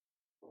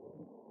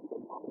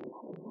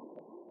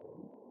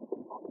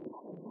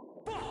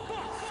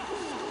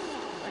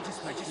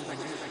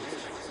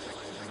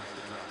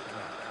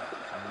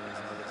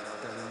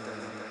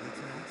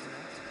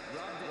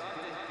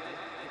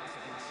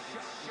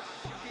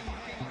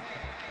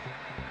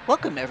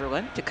Welcome,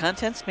 everyone, to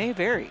Contents May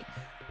Vary.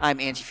 I'm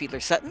Angie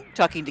Fiedler-Sutton,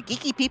 talking to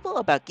geeky people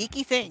about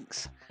geeky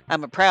things.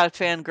 I'm a proud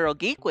fangirl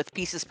geek with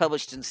pieces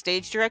published in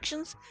Stage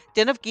Directions,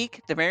 Den of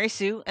Geek, The Mary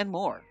Sue, and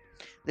more.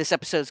 This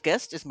episode's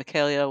guest is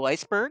Michaela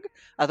Weissburg,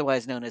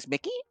 otherwise known as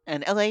Mickie,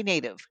 an LA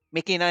native.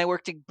 Mickie and I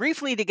worked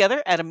briefly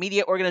together at a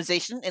media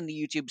organization in the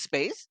YouTube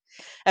space.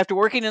 After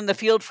working in the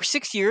field for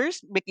 6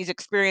 years, Mickie's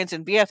experience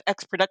in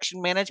VFX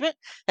production management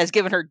has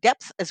given her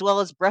depth as well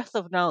as breadth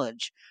of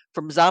knowledge.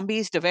 From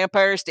zombies to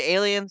vampires to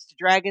aliens to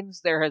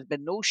dragons, there has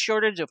been no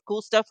shortage of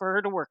cool stuff for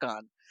her to work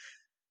on.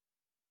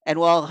 And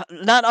while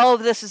not all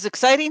of this is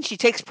exciting, she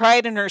takes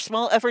pride in her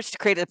small efforts to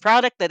create a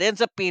product that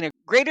ends up being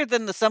greater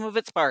than the sum of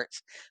its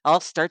parts. All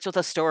starts with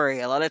a story,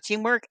 a lot of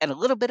teamwork, and a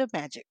little bit of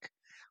magic.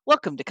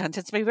 Welcome to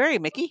Contents May Vary,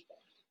 Mickie.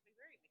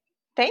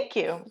 Thank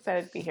you.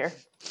 Excited to be here.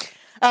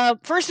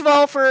 First of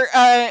all, for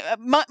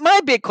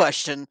my big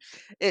question,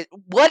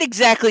 what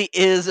exactly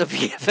is a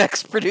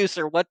VFX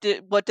producer? What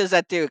does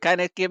that do?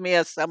 Kind of give me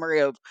a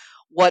summary of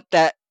what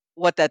that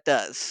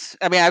does.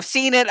 I mean, I've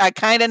seen it. I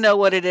kind of know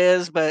what it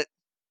is, but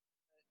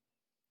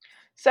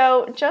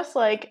So, just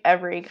like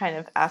every kind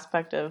of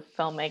aspect of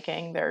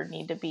filmmaking, there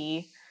need to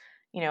be,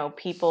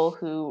 people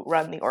who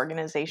run the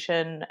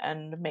organization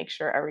and make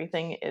sure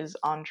everything is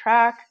on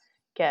track,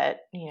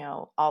 get,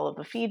 all of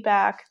the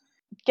feedback,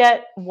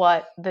 get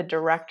what the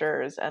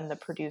directors and the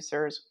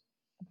producers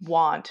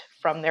want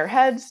from their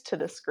heads to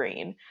the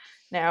screen.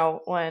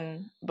 Now,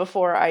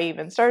 before I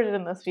even started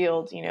in this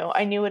field,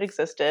 I knew it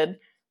existed,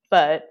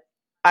 but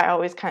I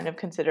always kind of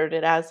considered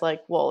it as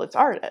like, well, it's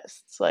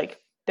artists.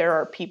 Like, there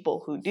are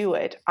people who do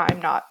it. I'm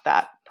not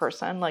that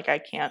person. Like, I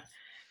can't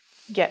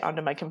get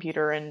onto my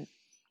computer and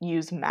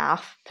use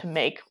math to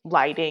make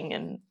lighting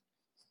and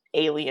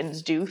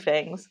aliens do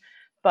things.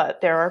 But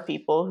there are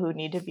people who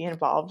need to be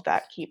involved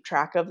that keep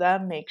track of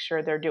them, make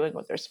sure they're doing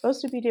what they're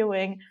supposed to be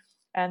doing.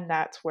 And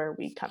that's where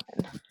we come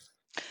in.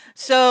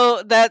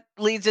 so that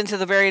leads into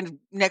the very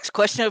next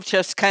question of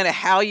just kind of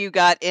how you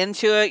got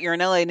into it. You're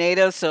an LA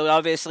native, so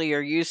obviously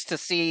you're used to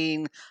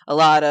seeing a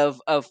lot of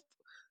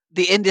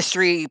the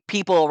industry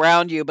people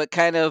around you, but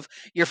kind of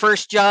your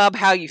first job,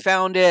 how you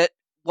found it,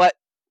 what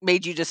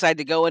made you decide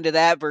to go into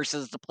that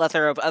versus the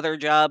plethora of other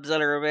jobs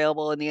that are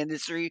available in the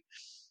industry?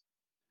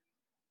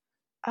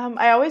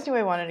 I always knew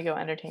I wanted to go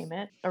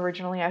entertainment.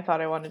 Originally, I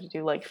thought I wanted to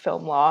do like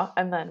film law.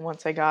 And then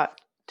once I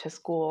got to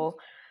school,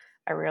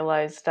 I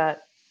realized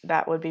that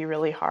that would be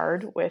really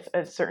hard with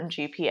a certain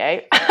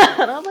GPA.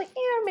 And I was like,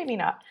 yeah, maybe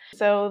not.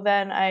 So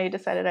then I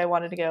decided I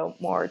wanted to go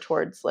more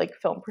towards like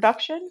film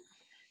production.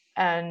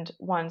 And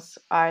once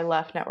I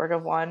left Network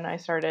of One, I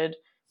started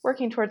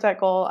working towards that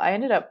goal. I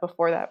ended up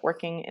before that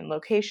working in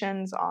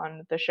locations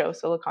on the show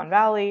Silicon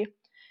Valley.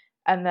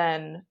 And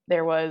then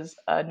there was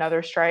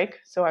another strike,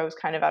 so I was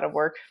kind of out of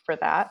work for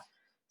that.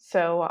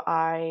 So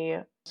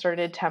I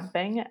started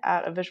temping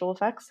at a visual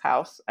effects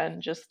house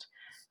and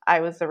I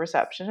was the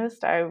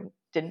receptionist. I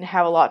didn't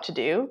have a lot to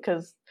do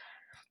because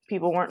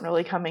people weren't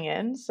really coming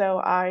in. So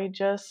I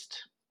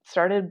just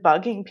started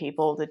bugging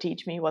people to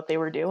teach me what they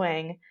were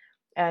doing.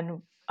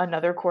 And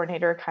another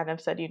coordinator kind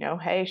of said,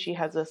 hey, she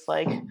has this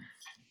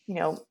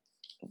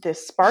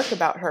this spark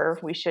about her.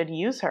 We should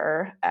use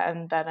her.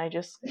 And then I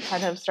just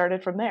kind of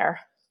started from there.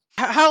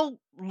 How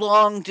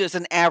long does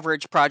an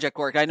average project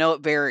work? I know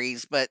it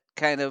varies, but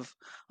kind of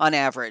on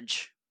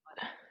average.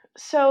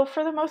 So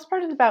for the most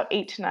part, it's about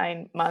 8 to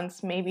 9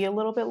 months, maybe a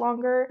little bit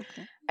longer.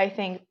 Okay. I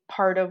think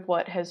part of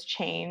what has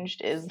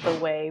changed is the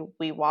way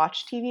we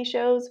watch TV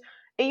shows.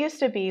 It used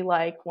to be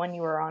like when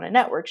you were on a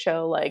network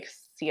show like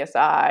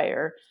CSI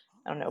or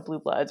I don't know, Blue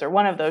Bloods or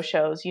one of those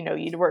shows,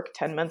 you'd work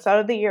 10 months out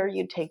of the year,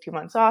 you'd take 2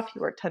 months off. You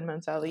work 10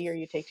 months out of the year,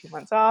 you take 2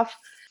 months off.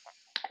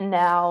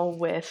 Now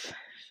with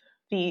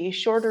the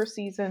shorter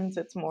seasons,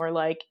 it's more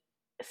like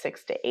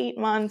 6 to 8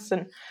 months,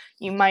 and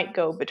you might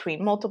go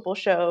between multiple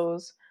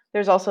shows.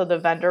 There's also the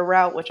vendor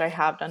route, which I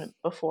have done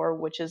before,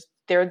 which is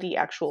they're the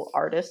actual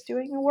artists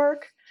doing the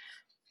work.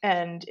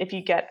 And if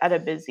you get at a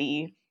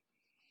busy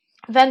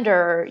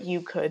vendor,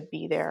 you could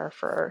be there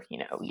for,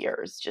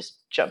 years, just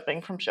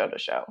jumping from show to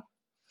show.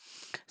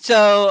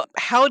 So,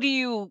 how do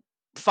you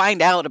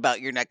find out about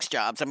your next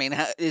jobs? I mean,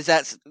 is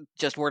that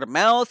just word of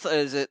mouth?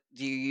 Do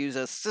you use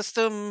a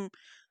system?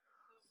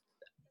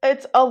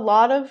 It's a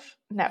lot of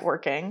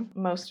networking.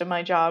 Most of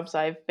my jobs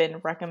I've been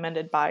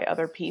recommended by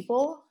other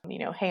people.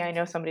 Hey, I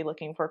know somebody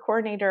looking for a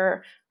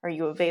coordinator. Are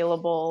you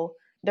available?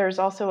 There's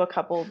also a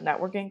couple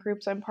networking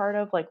groups I'm part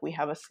of. Like we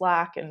have a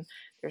Slack and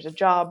there's a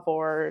job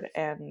board,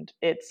 and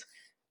it's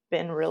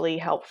been really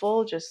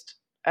helpful just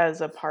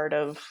as a part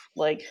of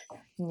like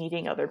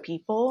meeting other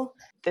people.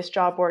 This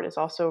job board is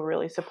also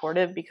really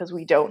supportive because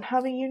we don't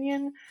have a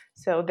union.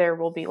 So there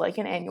will be like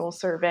an annual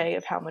survey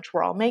of how much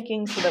we're all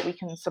making so that we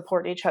can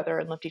support each other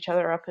and lift each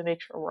other up and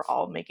make sure we're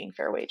all making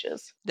fair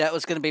wages. That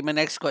was going to be my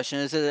next question.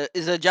 Is it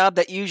a job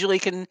that usually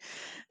can,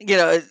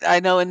 I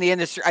know in the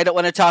industry, I don't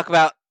want to talk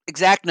about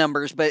exact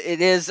numbers, but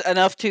it is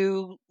enough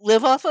to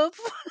live off of.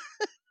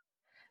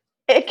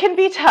 It can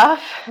be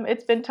tough.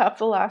 It's been tough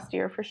the last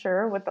year for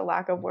sure with the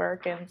lack of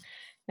work, and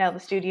now the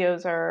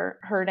studios are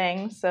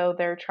hurting, so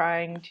they're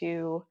trying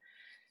to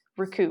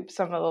recoup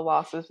some of the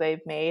losses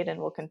they've made and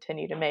will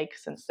continue to make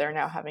since they're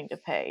now having to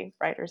pay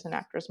writers and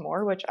actors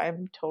more, which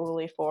I'm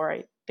totally for.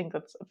 I think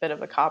that's a bit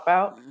of a cop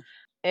out.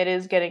 It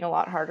is getting a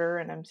lot harder,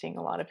 and I'm seeing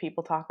a lot of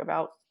people talk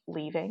about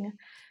leaving,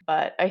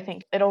 but I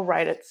think it'll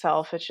right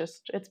itself.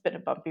 It's been a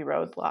bumpy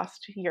road the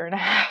last year and a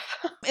half.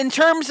 In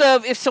terms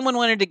of if someone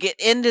wanted to get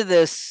into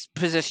this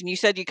position, you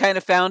said you kind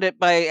of found it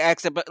by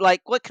accident, but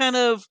like what kind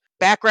of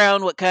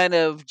background, what kind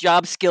of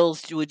job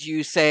skills would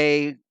you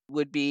say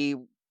would be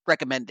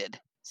recommended?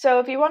 So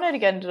if you wanted to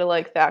get into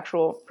like the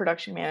actual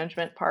production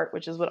management part,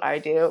 which is what I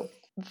do,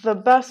 the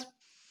best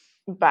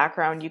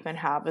background you can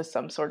have is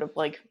some sort of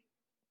like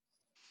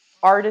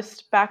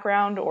artist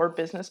background or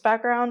business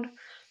background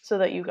so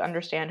that you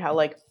understand how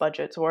like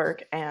budgets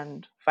work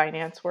and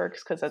finance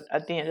works, because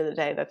at the end of the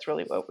day that's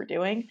really what we're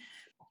doing.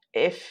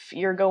 If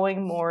you're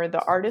going more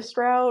the artist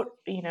route,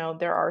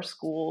 there are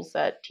schools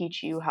that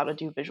teach you how to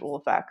do visual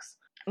effects.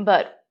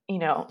 But,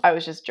 I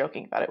was just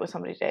joking about it with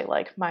somebody today.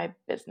 Like, my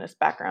business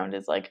background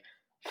is like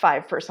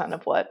 5%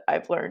 of what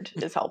I've learned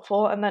is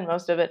helpful. And then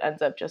most of it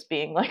ends up just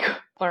being like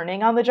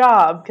learning on the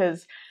job,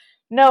 because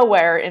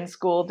nowhere in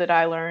school did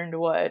I learn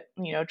what,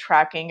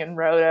 tracking and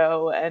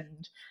roto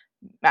and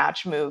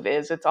match move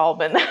is. It's all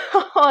been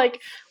like,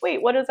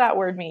 wait, what does that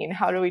word mean?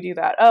 How do we do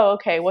that? Oh,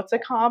 okay. What's a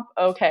comp?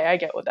 Okay, I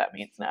get what that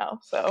means now.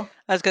 So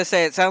I was going to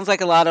say, it sounds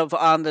like a lot of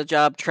on the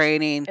job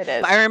training. it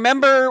is. I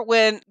remember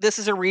when this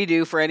is a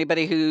redo for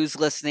anybody who's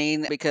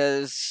listening,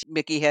 because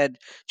Mickie had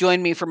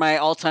joined me for my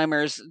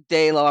Alzheimer's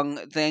day long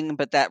thing,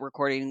 but that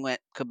recording went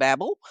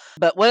kababble.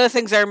 But one of the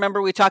things I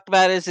remember we talked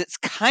about is it's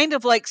kind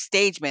of like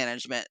stage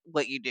management,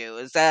 what you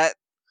do.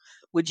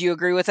 Would you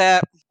agree with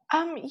that?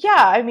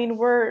 Yeah, I mean,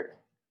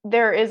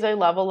 there is a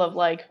level of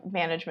like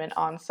management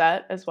on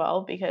set as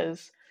well,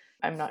 because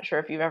I'm not sure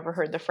if you've ever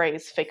heard the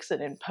phrase fix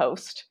it in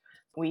post.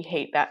 We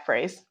hate that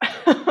phrase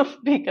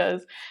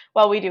because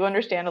while we do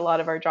understand a lot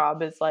of our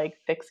job is like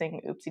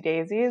fixing oopsie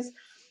daisies,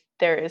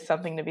 there is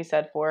something to be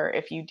said for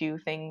if you do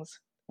things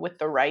with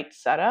the right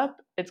setup,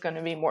 it's going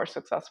to be more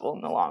successful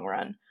in the long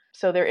run.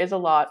 So there is a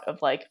lot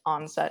of like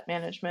on-set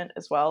management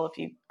as well if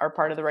you are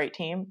part of the right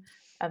team.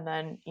 And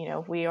then,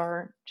 we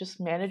are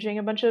just managing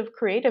a bunch of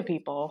creative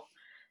people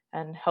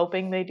and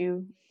hoping they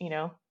do,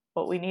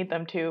 what we need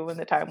them to in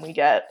the time we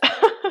get.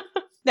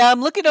 Now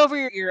I'm looking over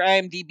your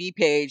IMDb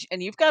page,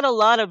 and you've got a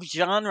lot of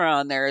genre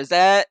on there. Is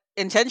that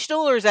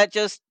intentional, or is that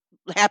just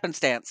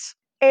happenstance?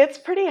 It's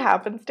pretty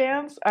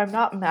happenstance. I'm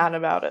not mad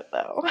about it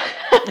though.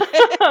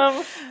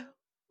 um,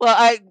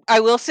 Well, I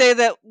will say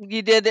that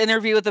you did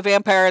Interview with the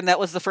Vampire, and that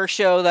was the first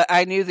show that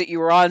I knew that you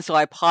were on, so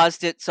I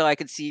paused it so I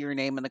could see your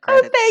name in the oh,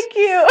 credits. thank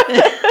you.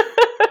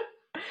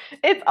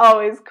 It's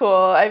always cool.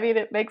 I mean,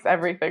 it makes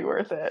everything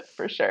worth it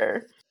for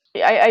sure.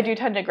 I do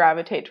tend to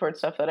gravitate towards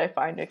stuff that I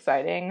find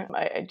exciting.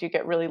 I do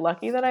get really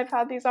lucky that I've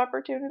had these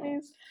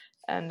opportunities.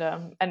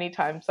 And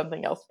anytime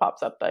something else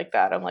pops up like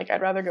that, I'm like,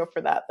 I'd rather go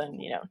for that than,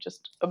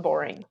 just a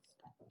boring,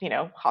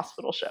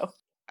 hospital show.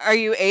 Are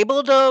you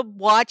able to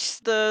watch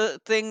the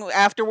thing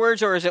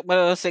afterwards, or is it one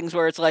of those things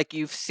where it's like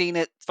you've seen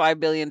it 5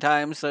 billion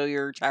times, so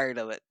you're tired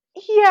of it?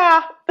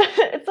 Yeah,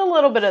 it's a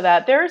little bit of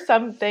that. There are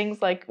some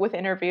things like with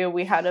Interview,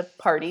 we had a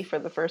party for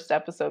the first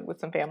episode with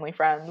some family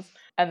friends,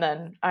 and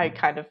then I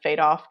kind of fade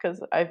off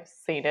because I've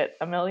seen it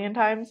a million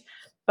times.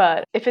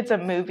 But if it's a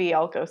movie,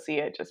 I'll go see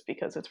it just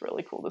because it's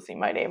really cool to see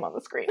my name on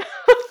the screen.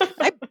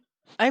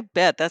 I I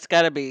bet that's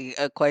got to be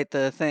quite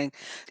the thing.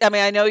 I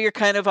mean, I know you're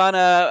kind of on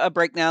a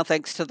break now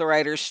thanks to the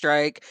writer's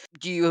strike.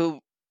 Do you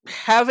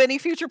have any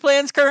future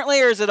plans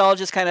currently, or is it all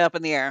just kind of up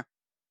in the air?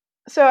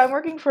 So I'm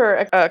working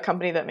for a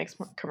company that makes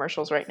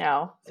commercials right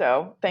now.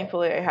 So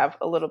thankfully, I have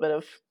a little bit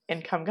of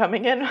income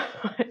coming in,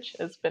 which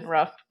has been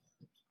rough.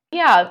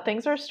 Yeah,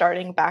 things are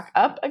starting back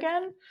up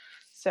again.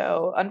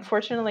 So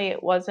unfortunately,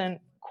 it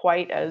wasn't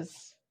quite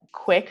as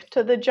quick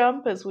to the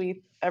jump as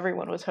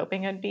everyone was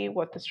hoping it'd be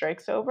with the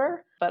strikes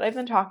over. But I've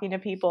been talking to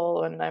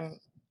people, and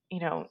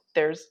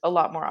there's a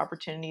lot more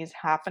opportunities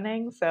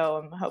happening. So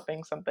I'm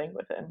hoping something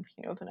within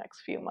the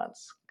next few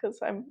months, because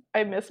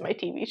I miss my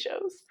TV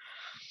shows.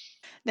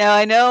 Now,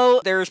 I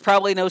know there's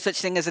probably no such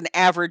thing as an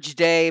average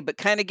day, but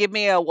kind of give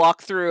me a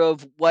walkthrough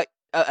of what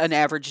an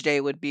average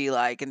day would be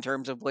like in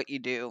terms of what you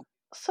do.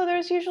 So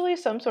there's usually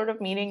some sort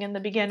of meeting in the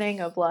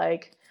beginning of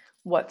like,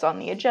 what's on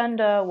the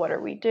agenda, what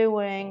are we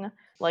doing,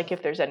 like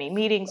if there's any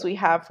meetings we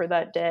have for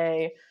that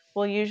day.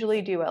 We'll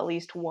usually do at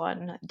least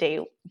one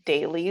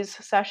dailies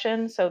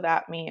session. So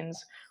that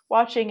means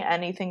watching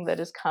anything that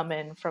has come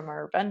in from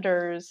our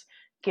vendors,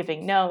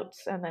 giving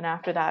notes, and then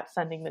after that,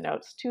 sending the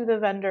notes to the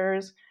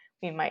vendors.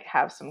 We might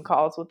have some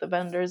calls with the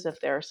vendors if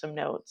there are some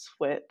notes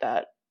with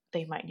that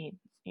they might need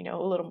a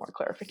little more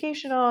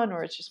clarification on,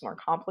 or it's just more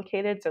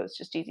complicated, so it's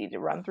just easy to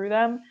run through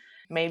them.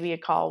 Maybe a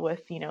call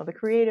with the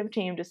creative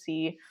team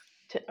to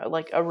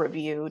like a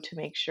review to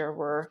make sure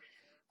we're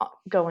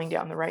going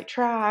down the right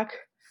track.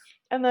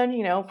 And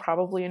then,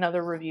 probably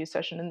another review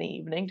session in the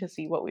evening to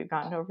see what we've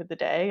gotten over the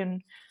day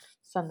and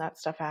send that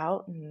stuff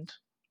out and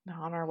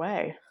on our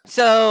way.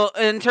 So,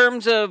 in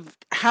terms of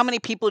how many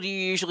people do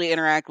you usually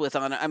interact with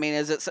on it? I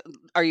mean,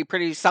 are you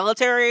pretty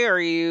solitary, or are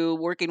you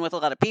working with a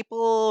lot of people,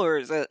 or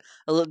is it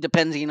a little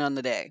depending on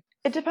the day?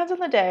 It depends on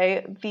the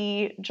day.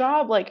 The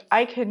job, like,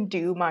 I can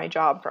do my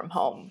job from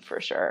home for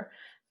sure,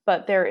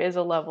 but there is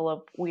a level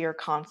of we are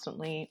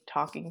constantly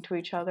talking to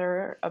each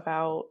other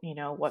about,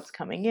 what's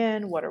coming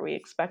in, what are we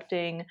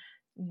expecting,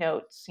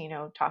 notes,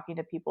 talking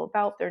to people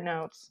about their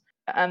notes.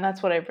 And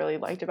that's what I've really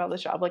liked about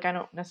this job. Like, I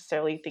don't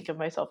necessarily think of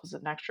myself as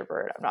an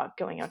extrovert. I'm not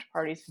going out to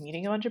parties and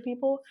meeting a bunch of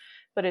people,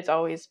 but it's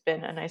always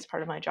been a nice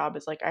part of my job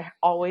is like I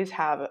always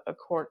have a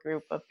core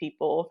group of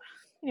people,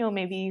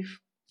 maybe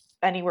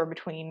anywhere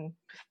between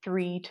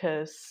 3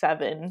 to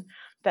 7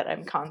 that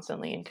I'm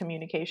constantly in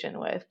communication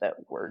with, that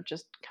we're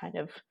just kind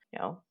of,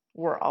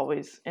 we're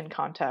always in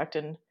contact.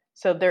 And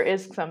so there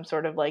is some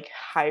sort of like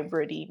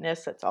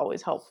hybridiness that's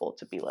always helpful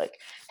to be like,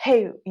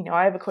 hey,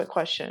 I have a quick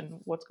question.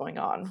 What's going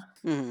on?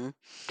 Hmm.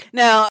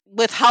 Now,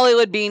 with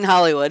Hollywood being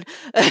Hollywood,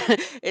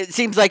 it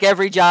seems like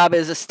every job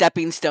is a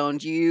stepping stone.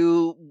 Do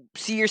you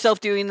see yourself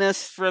doing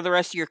this for the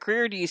rest of your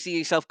career? Do you see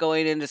yourself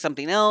going into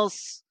something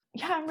else?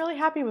 Yeah, I'm really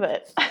happy with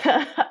it.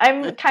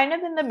 I'm kind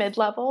of in the mid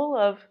level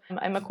of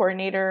I'm a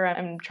coordinator.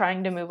 I'm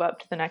trying to move up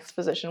to the next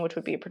position, which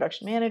would be a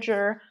production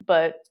manager.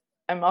 But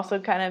I'm also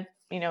kind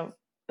of,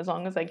 as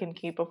long as I can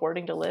keep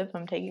affording to live,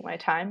 I'm taking my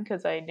time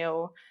because I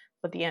know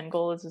what the end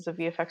goal is as a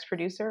VFX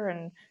producer,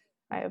 and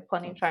I have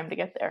plenty of time to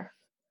get there.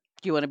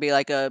 Do you want to be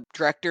like a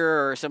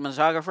director or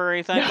cinematographer or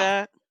anything like No,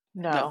 that?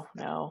 No.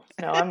 no,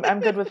 no, no. I'm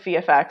good with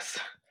VFX.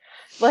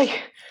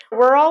 Like,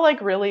 we're all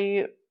like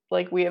really,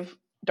 like, we have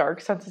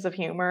dark senses of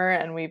humor,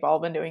 and we've all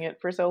been doing it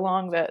for so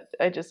long that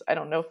I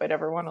don't know if I'd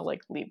ever want to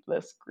like leave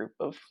this group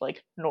of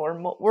like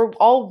normal. We're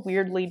all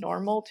weirdly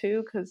normal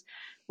too because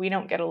we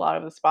don't get a lot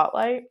of the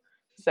spotlight.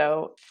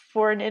 So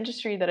for an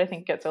industry that I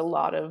think gets a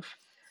lot of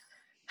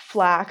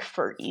flack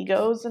for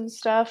egos and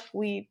stuff,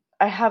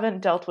 I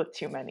haven't dealt with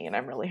too many, and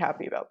I'm really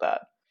happy about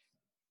that.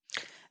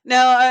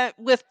 Now,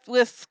 with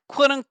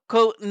quote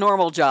unquote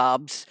normal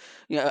jobs,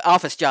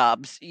 office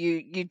jobs,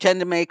 you tend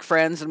to make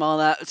friends and all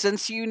that.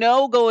 Since you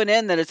know going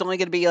in that it's only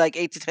going to be like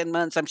 8 to 10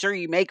 months, I'm sure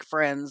you make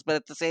friends. But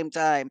at the same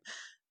time,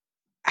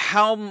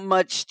 how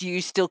much do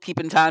you still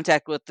keep in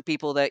contact with the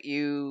people that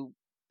you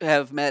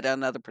have met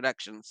on other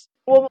productions?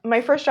 Well,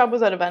 my first job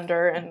was at a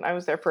vendor, and I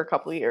was there for a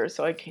couple of years,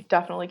 so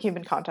definitely keep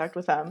in contact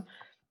with them.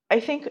 I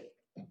think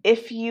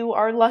if you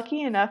are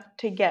lucky enough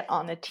to get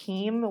on a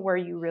team where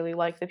you really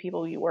like the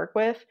people you work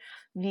with,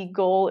 the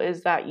goal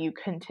is that you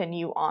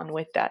continue on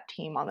with that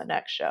team on the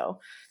next show.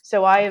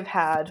 So I've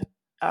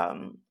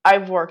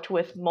worked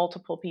with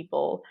multiple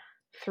people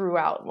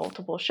throughout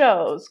multiple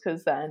shows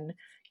because then,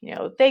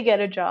 they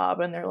get a job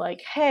and they're like,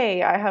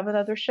 hey, I have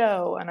another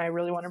show and I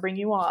really want to bring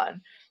you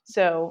on.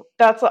 So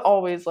that's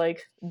always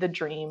like the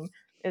dream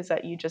is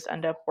that you just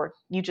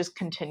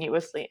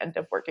continuously end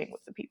up working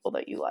with the people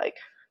that you like.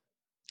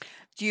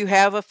 Do you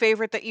have a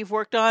favorite that you've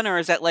worked on, or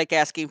is that like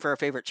asking for a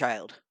favorite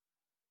child?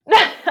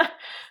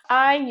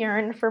 I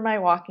yearn for my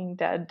Walking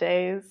Dead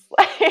days.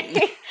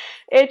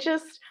 It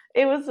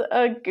was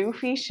a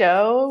goofy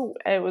show.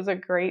 It was a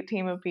great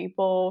team of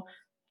people.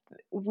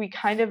 We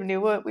kind of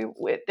knew what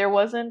there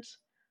wasn't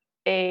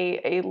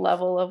a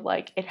level of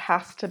like it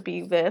has to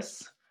be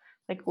this.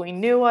 Like, we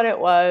knew what it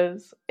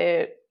was.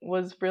 It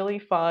was really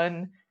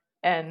fun,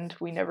 and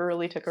we never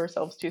really took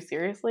ourselves too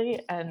seriously,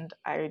 and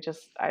I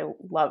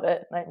love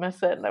it and I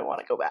miss it and I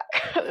want to go back.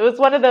 It was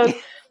one of those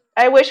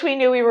I wish we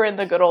knew we were in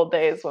the good old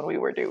days when we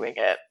were doing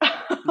it.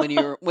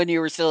 When you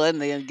were still in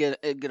the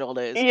good old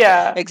days.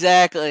 Yeah.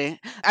 Exactly.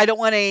 I don't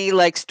want any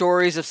like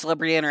stories of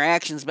celebrity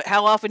interactions, but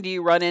how often do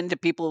you run into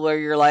people where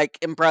you're like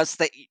impressed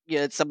that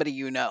it's somebody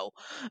you know?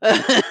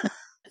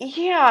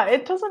 Yeah,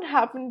 it doesn't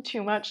happen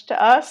too much to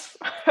us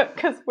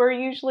because we're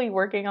usually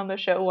working on the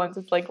show once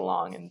it's like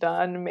long and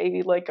done,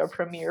 maybe like a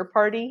premiere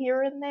party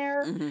here and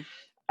there. Hmm.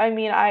 I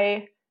mean,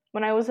 I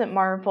when I was at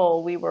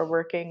Marvel, we were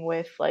working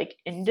with like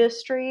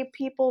industry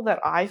people that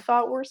I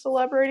thought were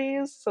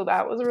celebrities, so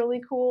that was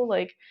really cool.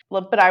 Like,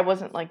 but I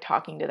wasn't like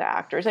talking to the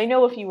actors. I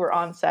know if you were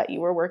on set, you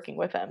were working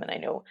with them, and I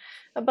know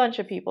a bunch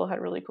of people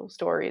had really cool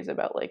stories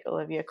about like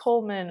Olivia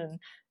Colman and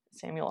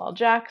Samuel L.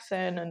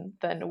 Jackson, and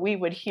then we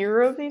would hear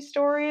of these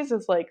stories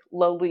as like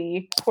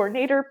lowly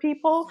coordinator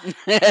people.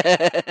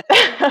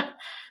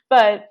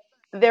 But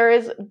there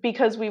is,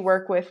 because we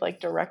work with like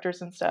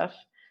directors and stuff,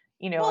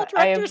 Well,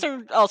 I have directors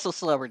are also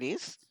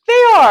celebrities.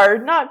 they are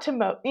not to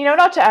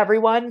not to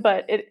everyone,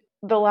 but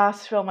the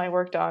last film I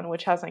worked on,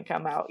 which hasn't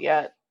come out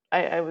yet,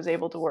 I was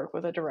able to work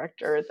with a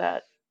director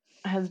that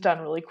has done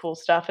really cool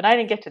stuff, and I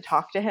didn't get to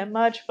talk to him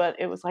much, but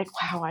it was like,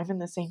 wow, I'm in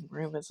the same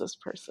room as this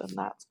person.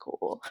 That's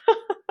cool.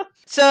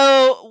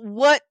 So,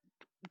 what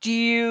do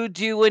you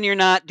do when you're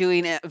not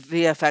doing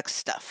VFX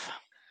stuff?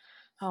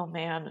 Oh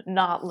man,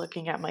 not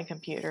looking at my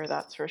computer,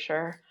 that's for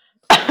sure.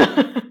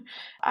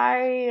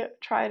 I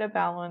try to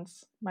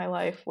balance my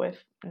life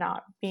with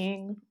not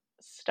being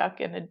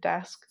stuck in a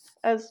desk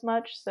as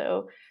much.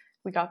 So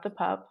we got the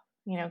pup,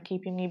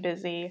 keeping me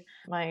busy.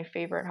 My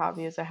favorite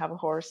hobby is I have a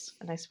horse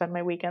and I spend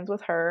my weekends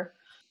with her.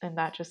 And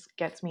that just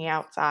gets me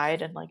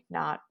outside and like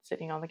not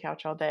sitting on the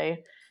couch all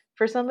day.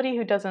 For somebody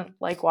who doesn't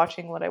like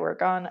watching what I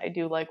work on, I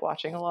do like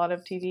watching a lot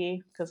of TV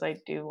because I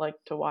do like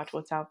to watch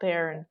what's out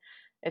there. And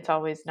it's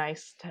always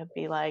nice to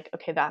be like,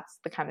 okay, that's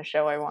the kind of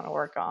show I want to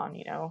work on,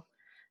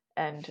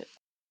 And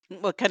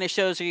What kind of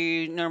shows are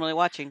you normally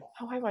watching?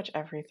 oh, I watch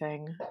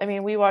everything. I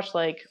mean, we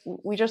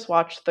just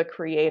watched The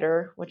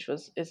Creator, which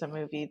is a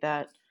movie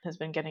that has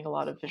been getting a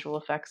lot of visual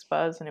effects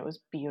buzz, and it was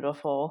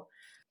beautiful.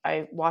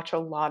 I watch a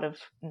lot of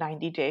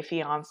 90 Day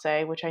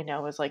Fiance, which I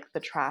know is like the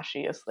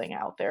trashiest thing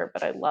out there,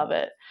 but I love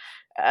it.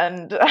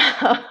 And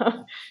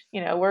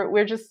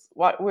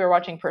we're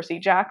watching Percy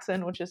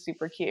Jackson, which is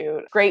super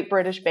cute. Great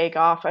British Bake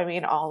Off. I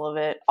mean, all of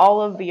it,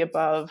 all of the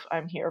above.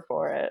 I'm here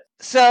for it.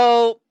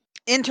 So,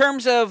 in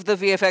terms of the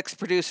VFX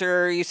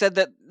producer, you said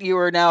that you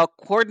are now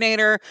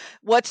coordinator.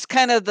 What's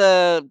kind of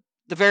the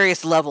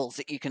various levels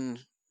that you can?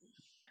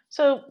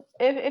 So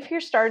if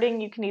you're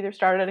starting, you can either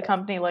start at a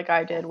company like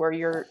I did, where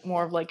you're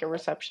more of like a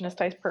receptionist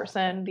type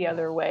person. The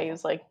other way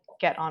is like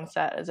get on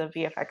set as a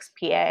VFX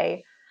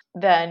PA.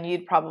 Then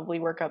you'd probably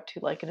work up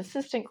to like an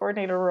assistant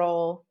coordinator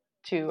role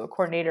to a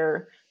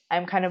coordinator.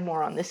 I'm kind of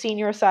more on the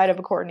senior side of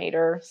a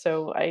coordinator,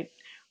 so I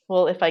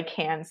will, if I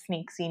can,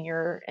 sneak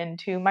senior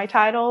into my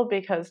title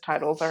because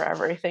titles are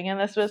everything in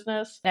this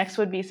business. Next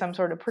would be some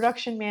sort of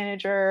production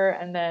manager,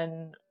 and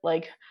then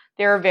like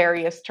there are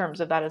various terms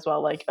of that as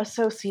well, like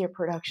associate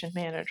production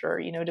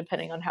manager,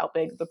 depending on how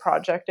big the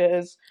project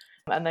is.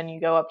 And then you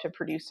go up to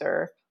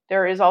producer.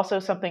 There is also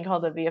something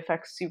called a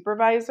VFX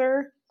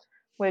supervisor,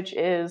 which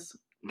is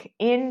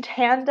in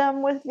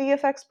tandem with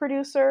VFX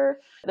producer.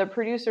 The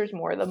producer is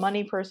more the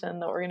money person,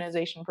 the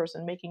organization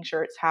person, making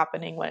sure it's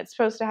happening when it's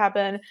supposed to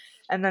happen.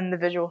 And then the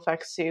visual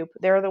effects soup,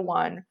 they're the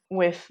one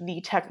with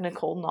the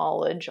technical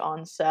knowledge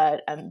on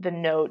set and the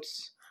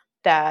notes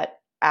that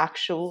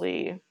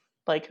actually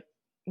like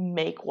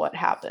make what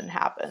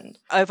happened.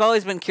 I've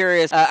always been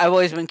curious. I've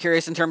always been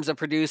curious in terms of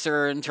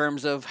producer, in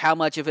terms of how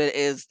much of it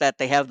is that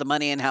they have the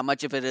money and how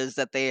much of it is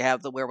that they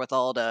have the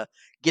wherewithal to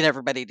get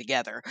everybody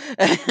together.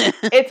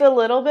 It's a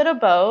little bit of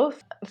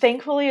both.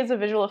 Thankfully, as a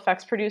visual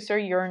effects producer,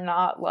 you're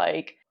not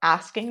like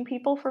asking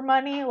people for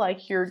money,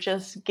 like you're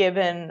just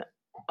given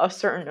a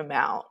certain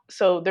amount.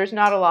 So there's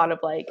not a lot of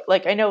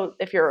like I know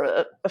if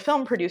you're a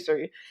film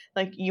producer,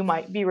 like you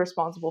might be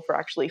responsible for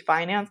actually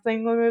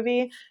financing the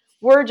movie.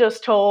 We're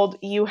just told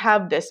you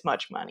have this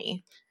much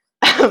money.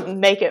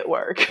 Make it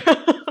work.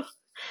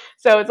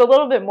 So it's a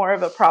little bit more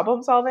of a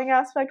problem solving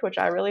aspect, which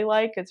I really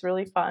like. It's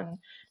really fun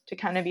to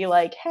kind of be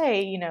like,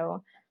 hey,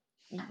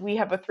 we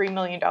have a $3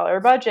 million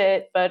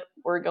budget, but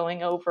we're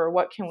going over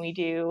what can we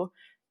do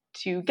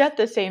to get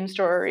the same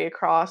story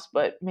across,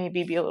 but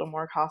maybe be a little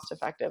more cost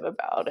effective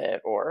about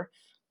it,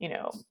 you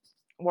know,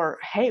 or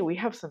hey, we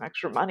have some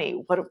extra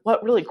money.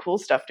 What really cool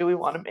stuff do we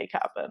want to make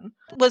happen?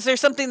 Was there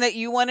something that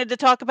you wanted to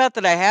talk about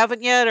that I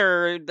haven't yet,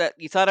 or that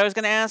you thought I was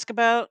going to ask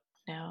about?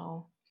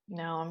 No,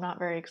 no, I'm not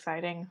very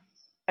exciting.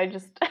 I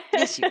just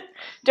Yes, you.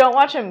 don't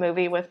watch a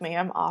movie with me.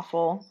 I'm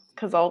awful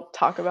because I'll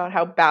talk about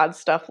how bad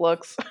stuff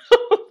looks.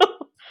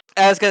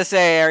 I was going to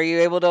say, are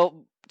you able to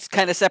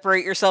kind of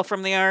separate yourself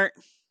from the art?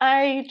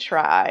 I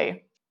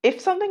try.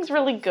 If something's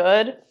really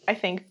good, I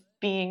think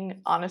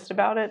being honest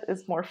about it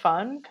is more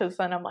fun because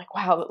then I'm like,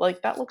 wow,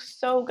 like that looks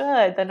so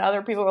good. Then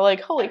other people are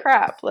like, holy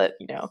crap. But,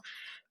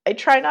 I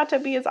try not to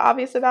be as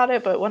obvious about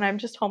it, but when I'm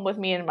just home with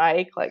me and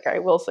Mike, like I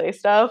will say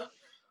stuff.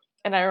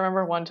 And I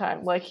remember one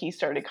time, like he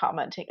started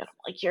commenting, and I'm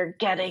like, "You're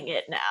getting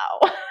it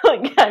now.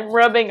 Like I'm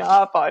rubbing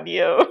off on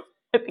you."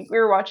 I think we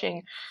were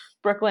watching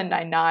Brooklyn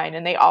Nine-Nine,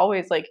 and they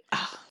always like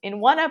in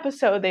one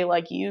episode they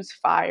like use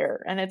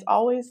fire, and it's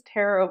always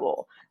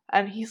terrible.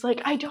 And he's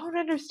like, "I don't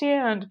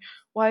understand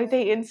why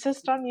they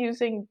insist on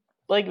using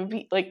like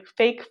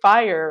fake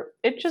fire.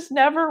 It just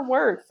never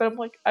works." And I'm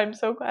like, "I'm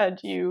so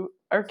glad you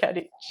are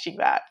catching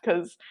that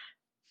because."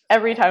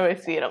 Every time I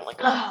see it, I'm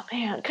like, oh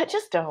man,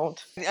 just don't.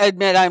 I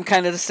admit I'm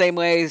kind of the same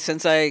way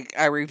since I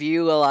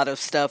review a lot of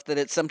stuff that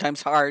it's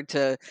sometimes hard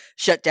to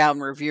shut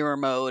down reviewer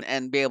mode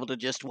and be able to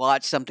just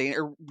watch something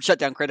or shut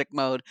down critic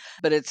mode.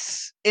 But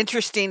it's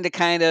interesting to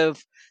kind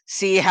of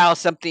see how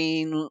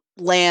something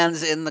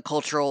lands in the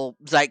cultural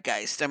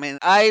zeitgeist. I mean,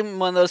 I'm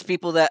one of those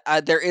people that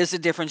there is a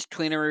difference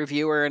between a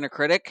reviewer and a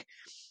critic.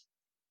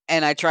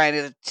 And I try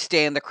to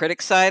stay on the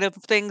critic side of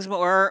things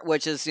more,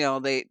 which is,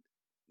 they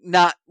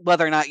not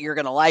whether or not you're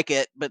going to like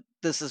it, but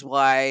this is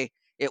why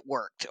it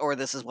worked or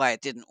this is why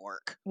it didn't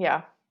work.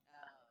 Yeah.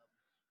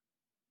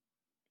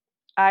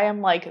 I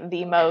am like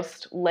the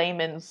most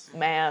layman's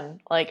man.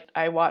 Like,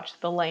 I watch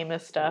the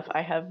lamest stuff.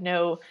 I have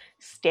no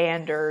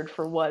standard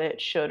for what it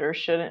should or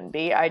shouldn't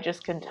be. I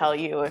just can tell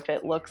you if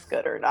it looks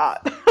good or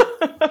not.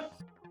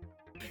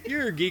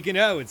 You're geeking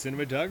out with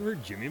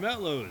cinematographer Jimmy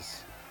Matlows.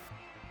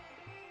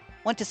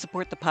 Want to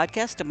support the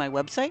podcast and my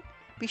website?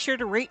 Be sure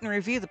to rate and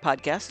review the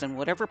podcast on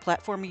whatever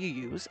platform you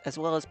use, as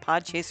well as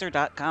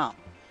podchaser.com.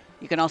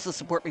 You can also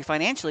support me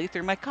financially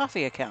through my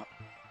Ko-fi account.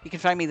 You can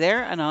find me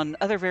there and on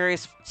other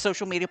various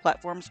social media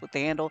platforms with the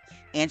handle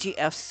Angie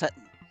F.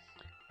 Sutton.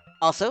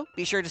 Also,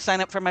 be sure to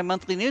sign up for my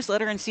monthly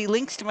newsletter and see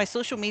links to my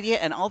social media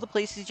and all the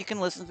places you can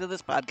listen to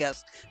this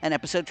podcast and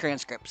episode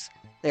transcripts.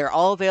 They are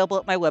all available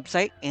at my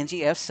website,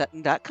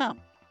 angiefsutton.com.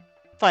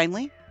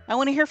 Finally, I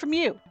want to hear from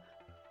you.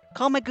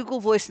 Call my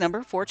Google Voice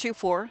number,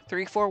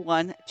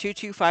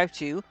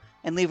 424-341-2252,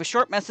 and leave a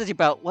short message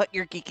about what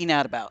you're geeking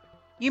out about.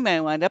 You may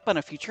wind up on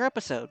a future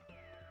episode.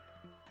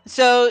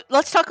 So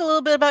let's talk a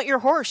little bit about your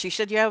horse. You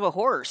said you have a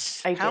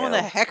horse. I How in do.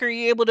 the heck are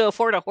you able to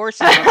afford a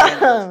horse in Los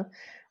Angeles?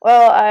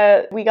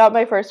 Well, we got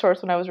my first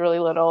horse when I was really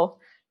little,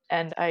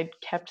 and I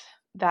kept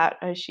that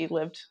as she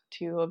lived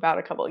to about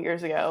a couple of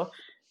years ago.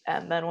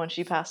 And then when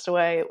she passed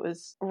away, it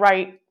was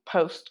right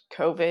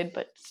post-COVID,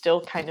 but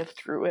still kind of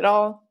through it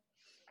all.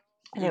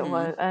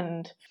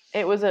 And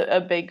it was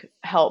a big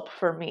help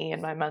for me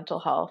and my mental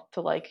health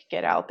to like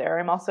get out there.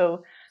 I'm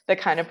also the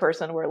kind of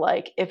person where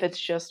like if it's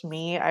just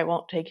me, I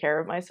won't take care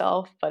of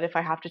myself, but if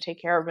I have to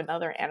take care of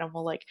another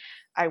animal, like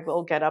I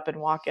will get up and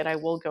walk it. I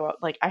will go out,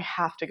 like I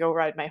have to go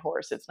ride my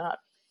horse. It's not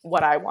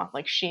what I want,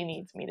 like she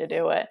needs me to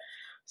do it.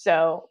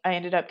 So I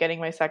ended up getting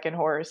my second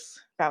horse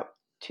about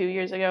 2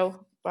 years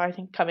ago, I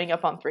think coming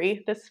up on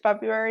 3 this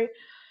February.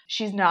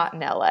 She's not in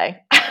LA.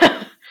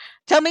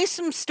 Tell me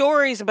some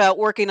stories about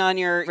working on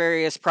your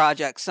various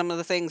projects. Some of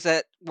the things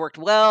that worked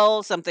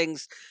well, some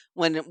things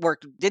when it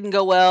worked didn't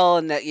go well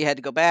and that you had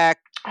to go back.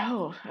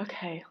 Oh,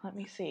 okay. Let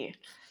me see.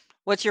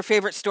 What's your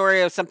favorite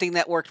story of something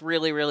that worked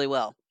really, really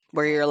well,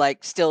 where you're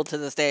like still to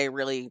this day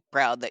really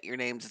proud that your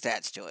name's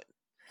attached to it?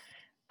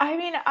 I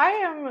mean, I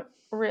am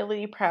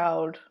really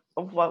proud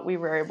of what we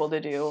were able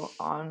to do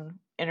on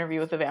Interview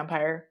with the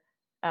Vampire.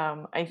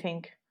 I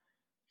think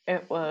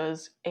it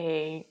was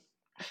a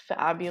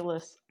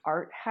fabulous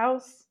art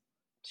house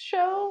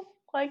show.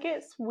 Like,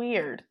 it's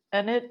weird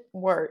and it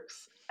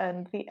works,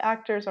 and the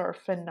actors are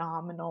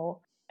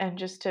phenomenal. And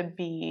just to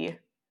be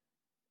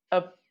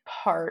a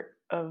part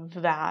of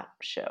that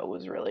show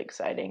was really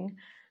exciting.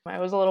 I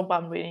was a little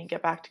bummed we didn't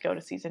get back to go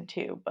to season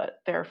 2, but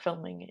they're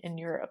filming in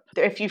Europe.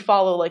 If you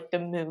follow like the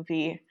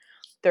movie,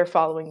 they're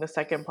following the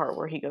second part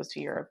where he goes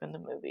to Europe in the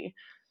movie.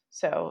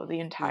 So the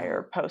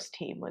entire post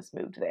team was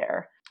moved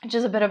there, which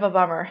is a bit of a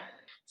bummer.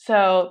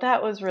 So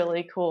that was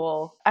really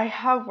cool. I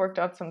have worked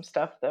on some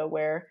stuff though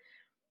where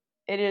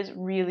it is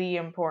really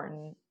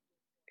important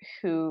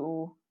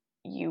who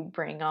you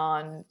bring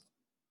on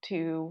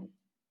to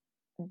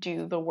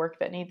do the work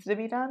that needs to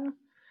be done,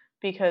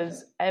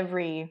 because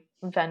every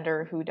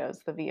vendor who does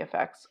the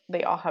VFX,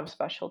 they all have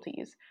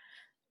specialties.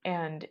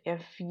 And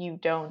if you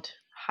don't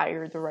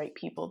hire the right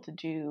people to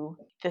do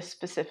this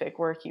specific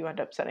work, you end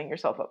up setting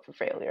yourself up for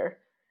failure.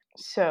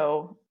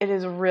 So it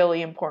is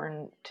really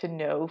important to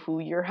know who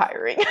you're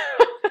hiring.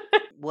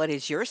 What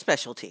is your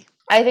specialty?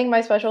 I think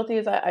my specialty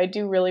is I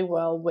do really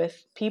well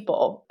with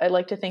people. I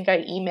like to think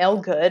I email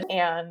good,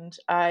 and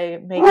I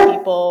make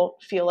people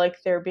feel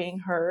like they're being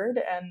heard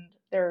and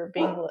they're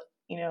being,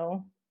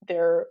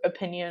 their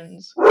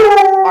opinions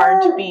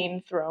aren't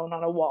being thrown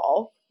on a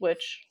wall,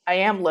 which I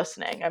am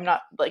listening. I'm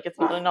not like, it's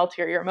not an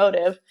ulterior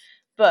motive,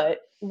 but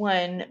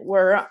when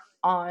we're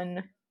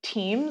on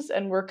teams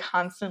and we're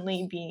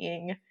constantly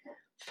being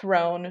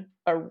thrown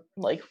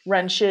like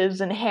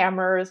wrenches and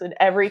hammers and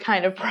every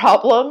kind of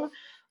problem,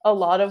 a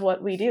lot of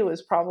what we do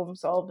is problem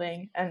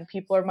solving, and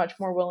people are much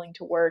more willing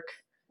to work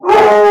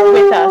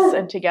with us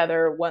and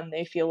together when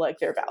they feel like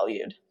they're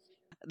valued.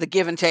 The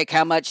give and take,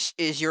 how much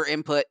is your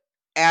input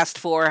asked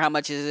for? How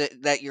much is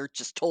it that you're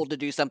just told to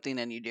do something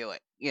and you do it?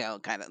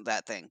 Kind of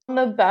that thing. On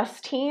the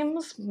best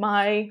teams,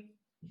 my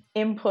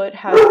input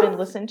has been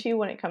listened to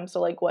when it comes to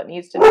like what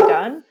needs to be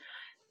done.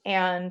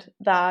 And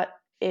that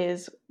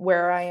is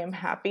where I am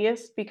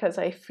happiest, because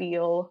I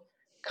feel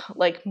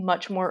like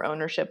much more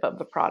ownership of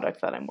the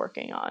product that I'm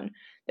working on.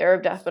 There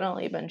have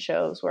definitely been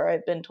shows where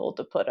I've been told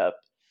to put up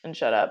and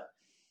shut up,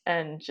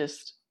 and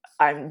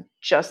I'm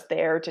just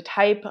there to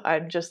type.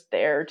 I'm just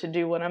there to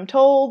do what I'm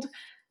told.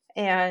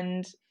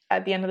 And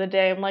at the end of the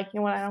day, I'm like, you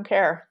know what? I don't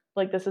care.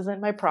 Like, this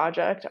isn't my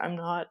project.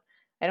 I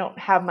don't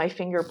have my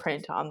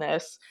fingerprint on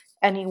this.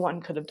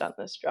 Anyone could have done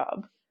this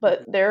job.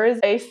 But there is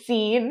a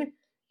scene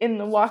in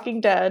The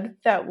Walking Dead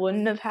that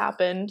wouldn't have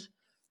happened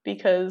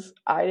because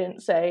I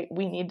didn't say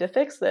we need to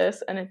fix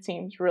this, and it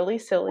seems really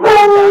silly and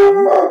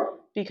dumb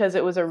because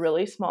it was a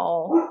really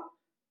small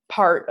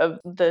part of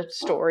the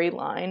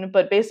storyline.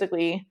 But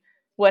basically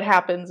what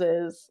happens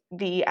is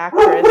the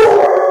actress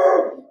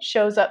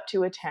shows up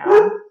to a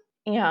town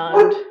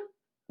and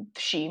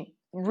she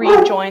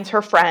rejoins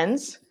her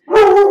friends,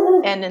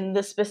 and in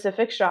this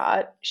specific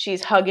shot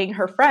she's hugging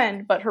her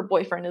friend, but her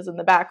boyfriend is in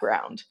the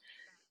background.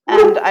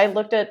 And I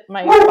looked at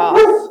my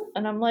boss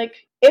and I'm like,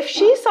 if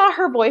she saw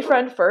her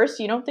boyfriend first,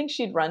 you don't think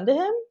she'd run to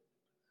him?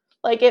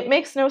 Like, it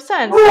makes no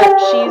sense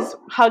that she's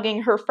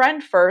hugging her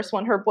friend first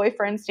when her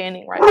boyfriend's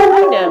standing right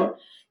behind him.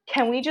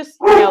 can we just,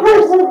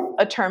 there's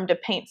a term to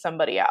paint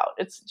somebody out.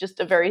 It's just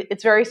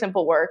it's very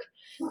simple work.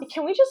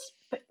 Can we just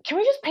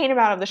paint him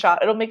out of the shot?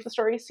 It'll make the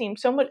story seem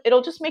so much,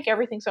 it'll just make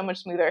everything so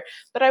much smoother.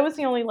 But I was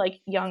the only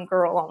like young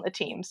girl on the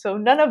team. So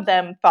none of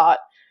them thought,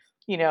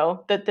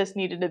 that this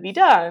needed to be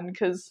done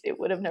because it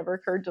would have never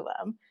occurred to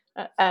them.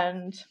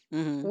 And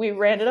we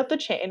ran it up the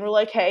chain. We're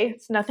like, hey,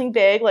 it's nothing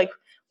big. Like,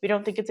 we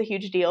don't think it's a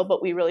huge deal,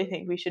 but we really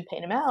think we should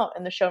paint him out.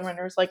 And the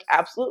showrunner was like,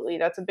 absolutely,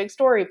 that's a big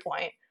story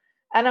point.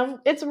 And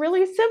it's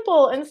really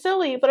simple and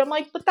silly, but I'm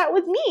like, but that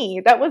was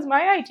me. That was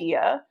my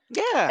idea.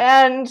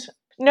 Yeah. And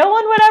no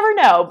one would ever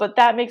know, but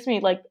that makes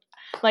me like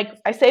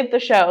I saved the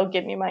show.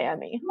 Give me my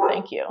Emmy.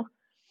 Thank you.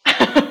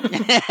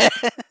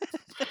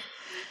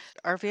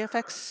 Are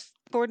VFX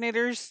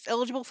coordinators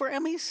eligible for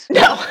Emmys?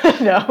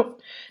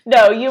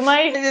 No. You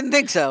might. I didn't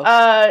think so.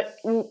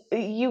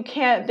 You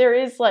can't. There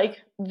is like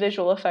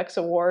visual effects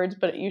awards,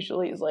 but it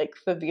usually is like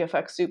the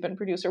VFX soup and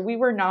producer. We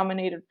were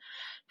nominated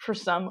for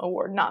some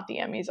award, not the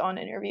Emmys, on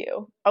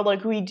Interview.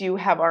 Like, we do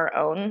have our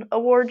own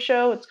award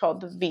show. It's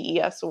called the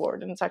VES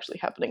Award, and it's actually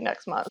happening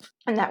next month.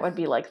 And that would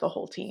be like the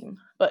whole team.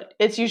 But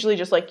it's usually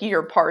just like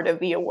you're part of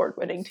the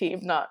award-winning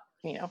team, not,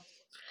 I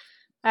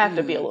have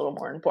to be a little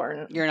more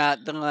important. You're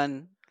not the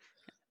one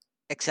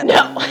accepting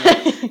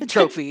the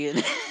trophy.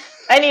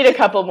 I need a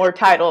couple more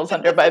titles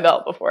under my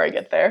belt before I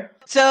get there.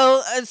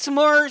 So, some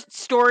more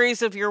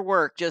stories of your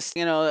work. Just,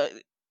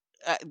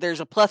 there's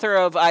a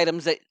plethora of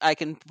items that I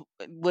can.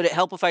 Would it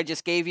help if I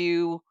just gave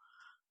you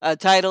a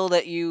title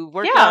that you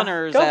worked on,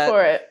 or is go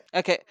for it?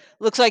 Okay?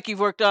 Looks like you've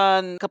worked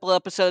on a couple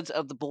episodes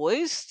of The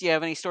Boys. Do you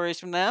have any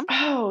stories from them?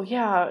 Oh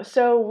yeah,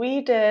 so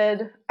we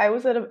did. I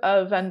was at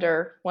a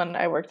vendor when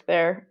I worked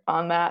there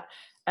on that,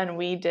 and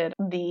we did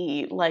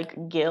the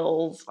like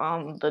gills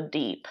on the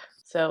deep.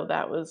 So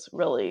that was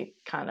really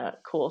kind of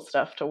cool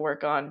stuff to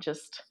work on.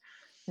 Just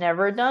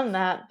never done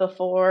that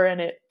before,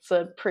 and it's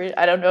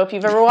I don't know if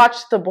you've ever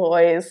watched The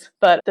Boys,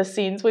 but the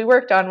scenes we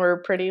worked on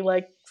were pretty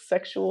like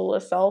sexual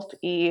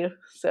assault-y,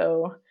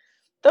 so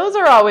those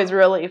are always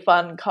really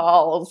fun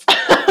calls.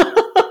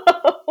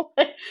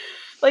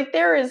 Like,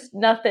 there is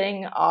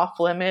nothing off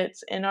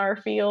limits in our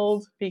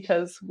field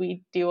because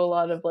we do a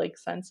lot of like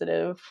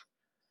sensitive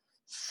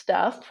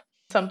stuff.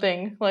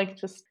 Something like,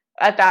 just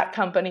at that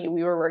company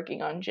we were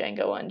working on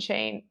Django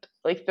Unchained,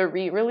 like the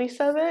re-release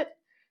of it.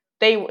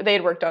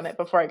 They'd worked on it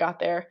before I got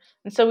there,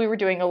 and so we were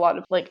doing a lot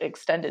of like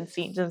extended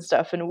scenes and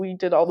stuff, and we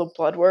did all the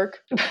blood work.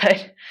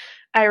 But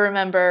I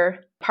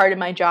remember part of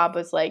my job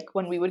was like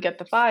when we would get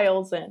the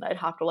files and I'd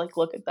have to like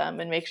look at them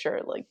and make sure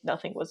like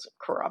nothing was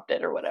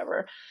corrupted or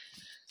whatever.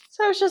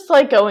 So I was just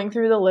like going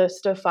through the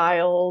list of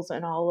files,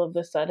 and all of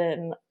a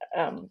sudden,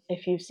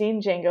 if you've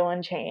seen Django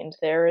Unchained,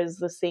 there is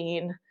the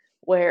scene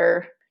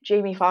where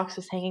Jamie Foxx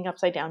is hanging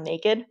upside down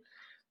naked,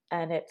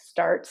 and it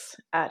starts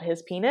at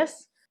his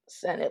penis,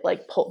 and it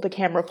like the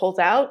camera pulls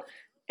out,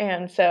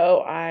 and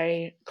so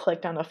I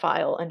clicked on the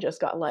file and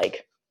just got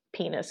like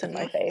penis in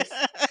my face,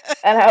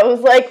 and I was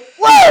like,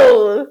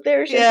 "Whoa!"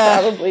 There should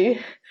probably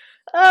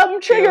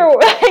trigger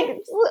like,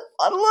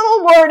 a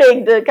little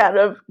warning to kind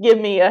of give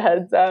me a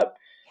heads up.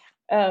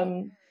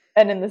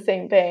 And in the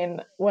same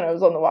vein, when I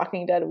was on The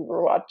Walking Dead, we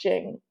were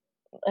watching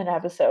an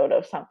episode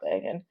of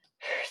something, and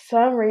for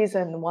some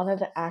reason, one of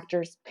the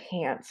actors'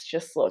 pants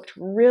just looked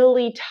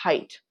really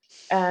tight,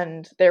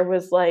 and there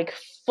was like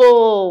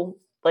full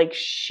like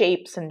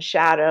shapes and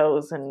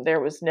shadows, and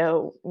there was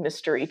no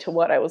mystery to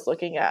what I was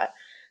looking at.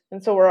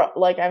 And so we're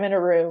like, I'm in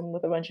a room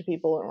with a bunch of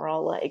people, and we're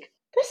all like,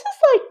 this is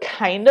like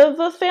kind of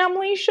a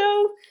family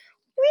show.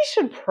 We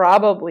should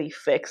probably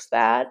fix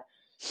that.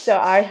 So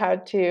I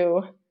had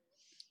to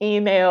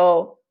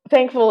email.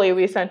 Thankfully,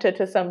 we sent it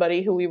to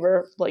somebody who we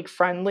were like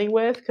friendly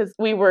with, because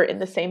we were in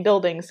the same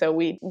building, so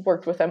we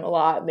worked with them a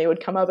lot, and they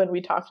would come up and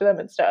we talked to them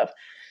and stuff.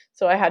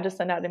 So I had to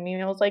send out an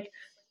email. I was like,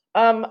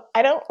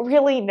 I don't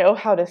really know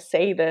how to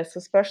say this,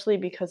 especially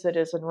because it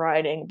is in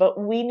writing, but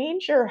we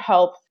need your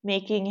help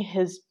making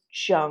his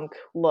junk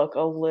look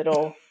a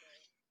little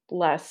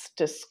less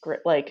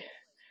descriptive.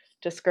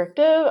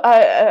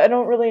 I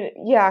don't really,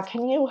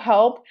 can you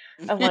help?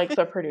 And like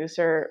the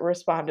producer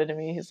responded to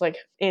me, he's like,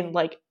 in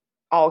like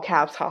all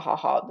caps, ha ha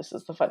ha, this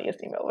is the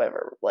funniest email I've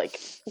ever like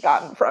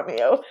gotten from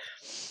you.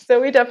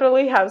 So we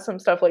definitely have some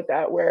stuff like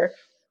that where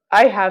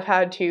I have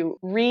had to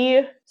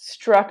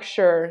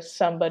restructure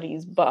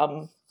somebody's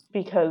bum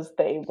because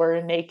they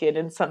were naked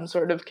in some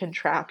sort of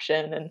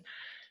contraption, and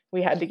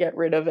we had to get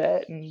rid of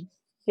it. And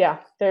yeah,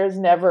 there's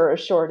never a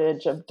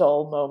shortage of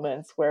dull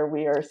moments where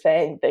we are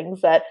saying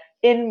things that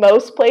in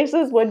most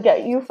places would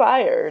get you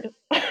fired.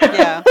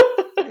 Yeah,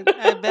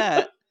 I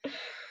bet.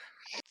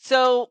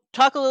 So,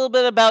 talk a little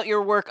bit about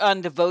your work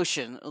on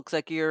Devotion. It looks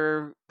like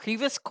you're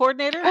Previs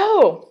coordinator.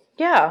 Oh,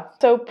 yeah.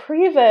 So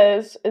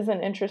Previs is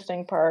an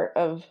interesting part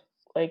of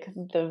like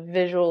the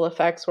visual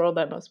effects world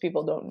that most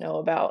people don't know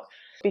about,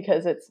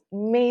 because it's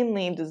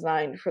mainly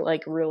designed for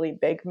like really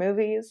big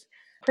movies.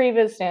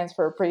 Previs stands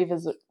for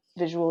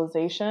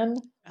pre-visualization.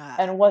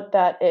 And what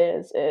that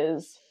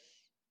is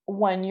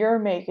when you're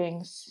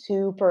making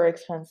super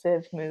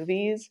expensive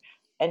movies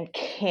and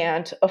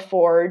can't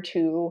afford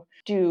to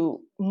do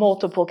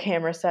multiple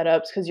camera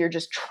setups because you're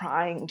just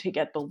trying to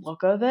get the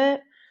look of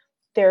it.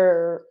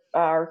 There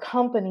are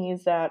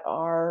companies that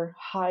are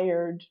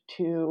hired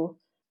to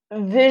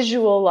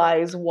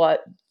visualize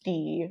what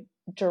the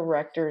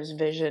director's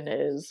vision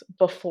is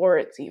before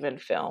it's even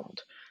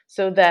filmed.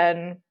 So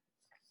then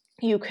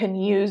you can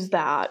use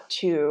that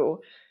to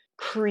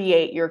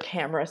create your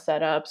camera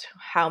setups,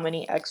 how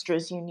many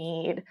extras you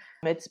need.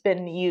 It's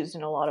been used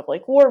in a lot of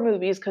like war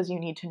movies because you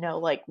need to know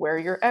like where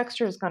your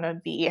extra is going to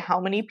be, how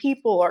many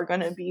people are going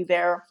to be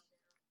there,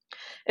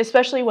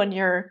 especially when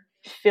you're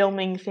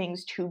filming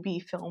things to be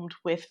filmed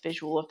with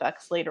visual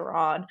effects later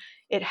on.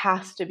 It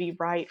has to be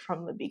right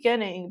from the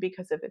beginning,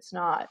 because if it's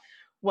not,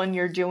 when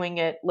you're doing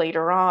it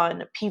later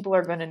on, people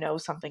are going to know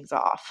something's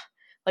off.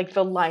 Like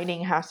the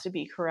lighting has to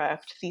be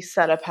correct, the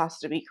setup has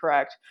to be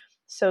correct.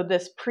 So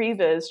this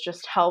previs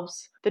just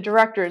helps the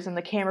directors and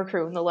the camera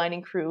crew and the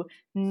lighting crew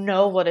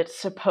know what it's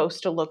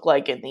supposed to look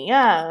like in the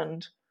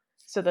end,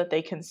 so that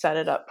they can set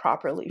it up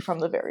properly from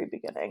the very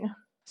beginning.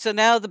 So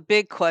now the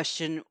big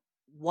question,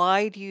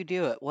 why do you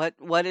do it?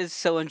 What is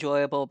so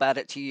enjoyable about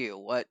it to you?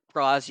 What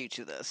draws you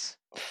to this?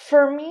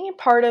 For me,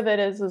 part of it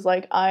is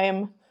like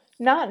I'm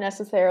not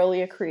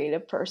necessarily a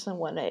creative person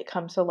when it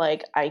comes to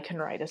like I can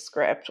write a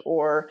script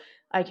or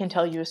I can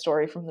tell you a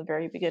story from the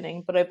very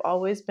beginning, but I've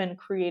always been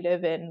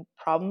creative in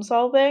problem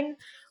solving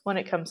when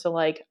it comes to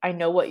like I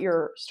know what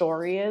your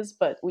story is,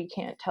 but we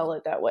can't tell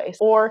it that way,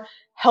 or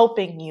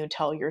helping you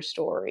tell your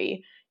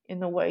story in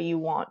the way you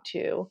want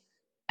to.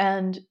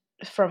 And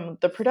from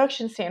the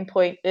production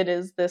standpoint, it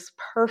is this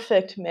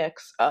perfect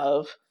mix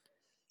of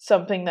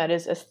something that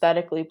is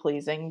aesthetically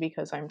pleasing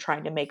because I'm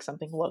trying to make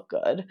something look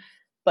good,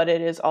 but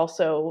it is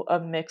also a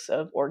mix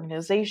of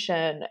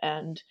organization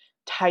and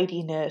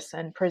tidiness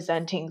and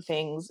presenting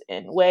things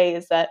in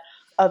ways that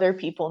other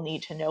people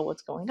need to know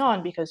what's going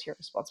on, because you're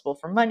responsible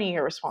for money,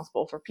 you're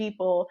responsible for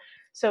people.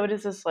 So it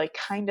is this like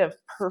kind of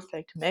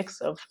perfect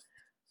mix of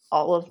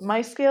all of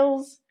my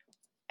skills.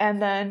 And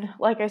then,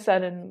 like I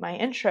said in my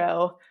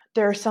intro,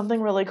 there's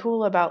something really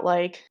cool about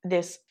like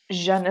this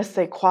je ne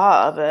sais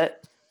quoi of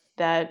it,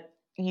 that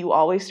you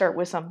always start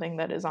with something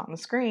that is on the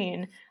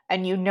screen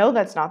and you know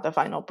that's not the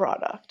final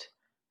product.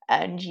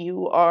 And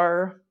you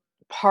are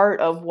part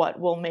of what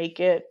will make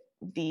it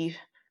the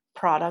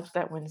product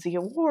that wins the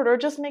award or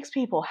just makes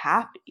people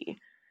happy.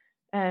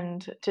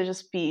 And to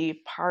just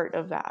be part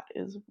of that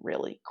is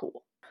really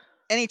cool.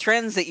 Any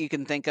trends that you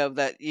can think of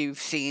that you've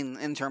seen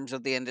in terms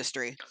of the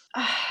industry?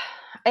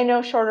 I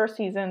know shorter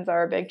seasons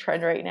are a big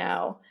trend right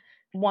now.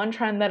 One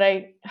trend that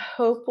I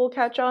hope will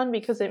catch on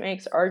because it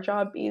makes our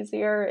job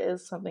easier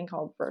is something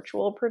called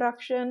virtual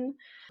production.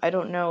 I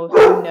don't know if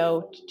you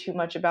know too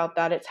much about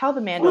that. It's how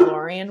The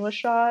Mandalorian was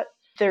shot.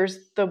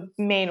 There's the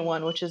main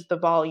one, which is the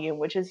volume,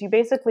 which is you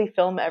basically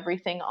film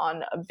everything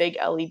on a big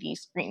LED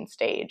screen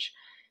stage,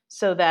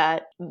 so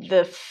that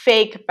the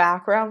fake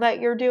background that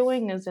you're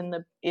doing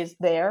is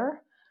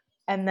there,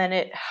 and then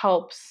it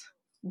helps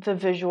the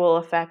visual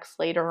effects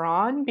later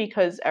on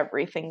because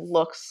everything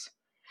looks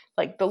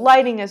like the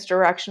lighting is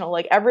directional,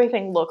 like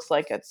everything looks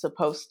like it's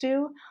supposed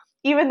to,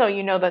 even though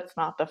you know that's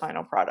not the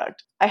final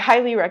product. I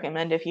highly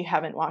recommend, if you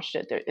haven't watched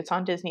it, it's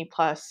on Disney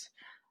Plus.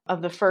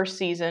 Of the first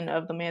season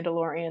of The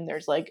Mandalorian,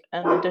 there's like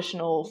an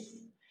additional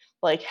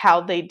like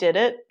how they did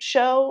it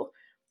show,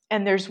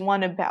 and there's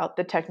one about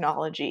the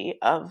technology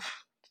of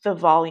the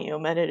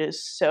volume, and it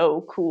is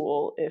so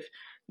cool if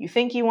you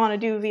think you want to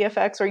do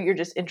VFX or you're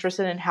just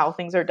interested in how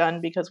things are done,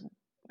 because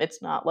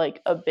it's not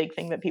like a big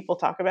thing that people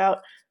talk about.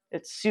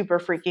 It's super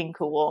freaking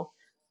cool.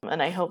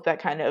 And I hope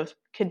that kind of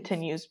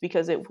continues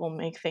because it will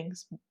make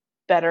things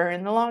better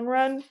in the long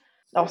run.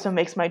 It also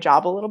makes my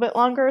job a little bit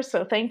longer,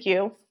 so thank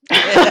you.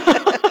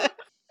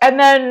 And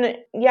then,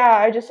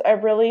 yeah, I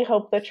really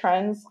hope the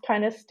trends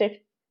kind of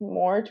stick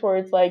more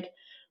towards like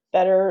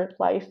better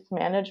life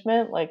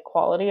management, like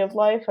quality of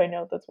life. I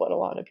know that's what a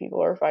lot of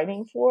people are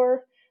fighting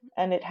for.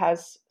 And it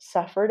has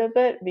suffered a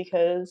bit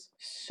because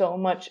so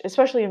much,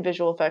 especially in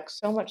visual effects,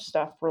 so much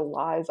stuff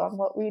relies on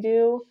what we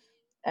do.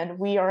 And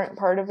we aren't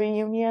part of a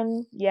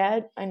union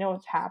yet. I know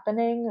it's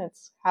happening.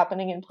 It's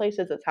happening in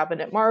places. It's happened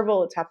at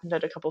Marvel. It's happened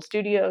at a couple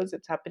studios.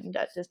 It's happened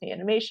at Disney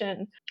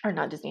Animation, or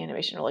not Disney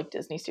Animation, or like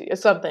Disney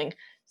Studios, something.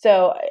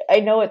 So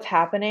I know it's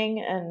happening,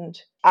 and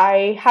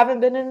I haven't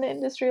been in the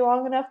industry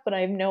long enough, but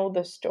I know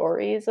the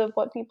stories of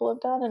what people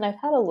have done. And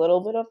I've had a little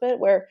bit of it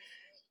where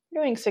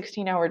you're doing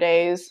 16-hour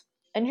days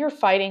and you're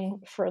fighting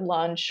for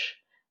lunch,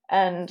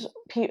 and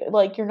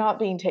like you're not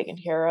being taken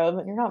care of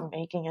and you're not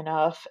making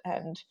enough.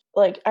 And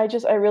like I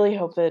really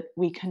hope that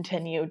we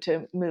continue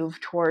to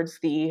move towards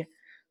the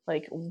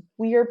like,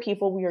 we are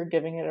people, we are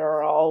giving it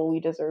our all, we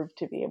deserve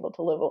to be able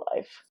to live a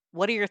life.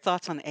 What are your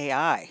thoughts on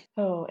AI?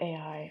 Oh,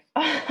 AI.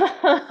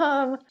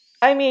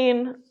 I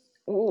mean,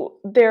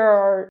 there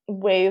are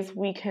ways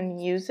we can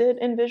use it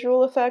in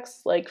visual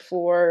effects, like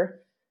for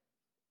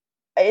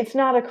it's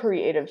not a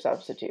creative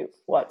substitute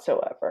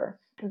whatsoever.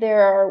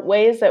 There are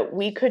ways that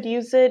we could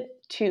use it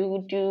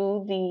to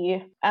do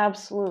the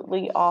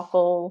absolutely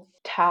awful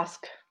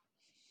task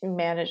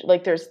manage,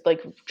 like there's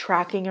like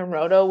tracking in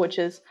Roto, which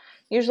is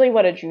usually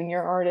what a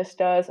junior artist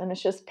does, and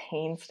it's just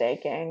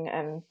painstaking,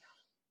 and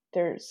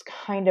there's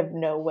kind of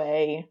no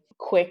way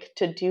quick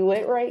to do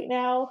it right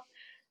now.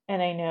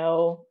 And I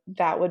know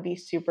that would be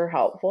super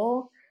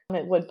helpful.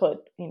 It would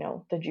put,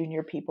 the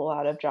junior people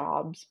out of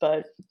jobs,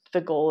 but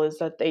the goal is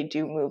that they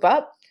do move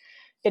up.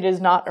 It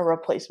is not a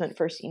replacement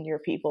for senior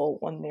people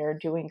when they're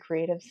doing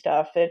creative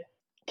stuff. It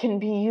can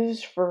be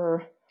used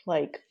for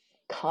like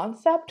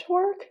concept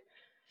work,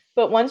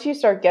 but once you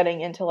start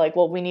getting into like,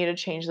 well, we need to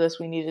change this,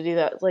 we need to do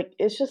that, like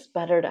it's just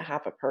better to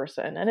have a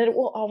person. And it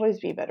will always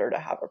be better to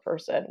have a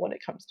person when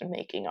it comes to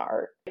making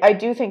art. I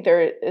do think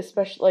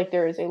especially like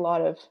there is a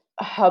lot of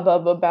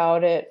hubbub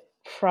about it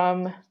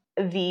from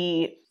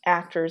the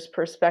actor's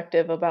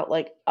perspective about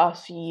like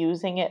us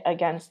using it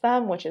against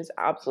them, which is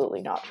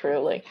absolutely not true.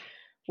 Like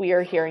we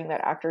are hearing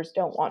that actors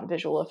don't want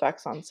visual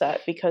effects on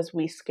set because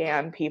we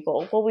scan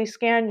people. Well, we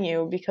scan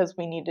you because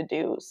we need to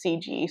do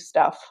CG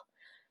stuff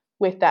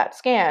with that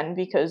scan,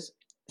 because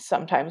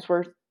sometimes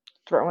we're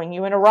throwing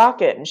you in a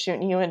rocket and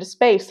shooting you into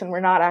space and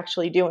we're not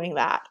actually doing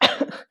that.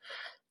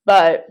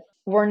 But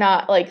we're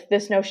not, like,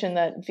 this notion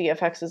that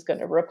VFX is going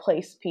to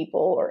replace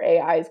people or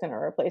AI is going to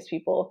replace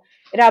people,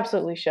 it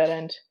absolutely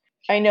shouldn't.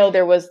 I know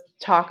there was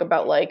talk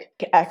about like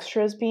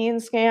extras being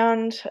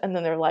scanned and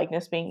then their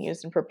likeness being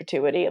used in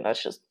perpetuity, and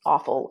that's just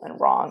awful and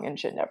wrong and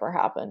should never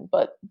happen.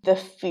 But the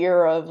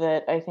fear of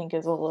it, I think,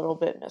 is a little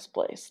bit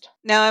misplaced.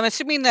 Now, I'm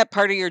assuming that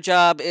part of your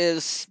job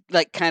is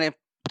like kind of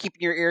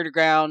keeping your ear to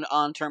ground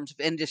on terms of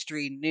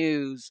industry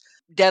news.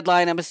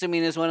 Deadline, I'm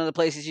assuming, is one of the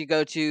places you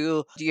go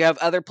to. Do you have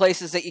other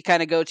places that you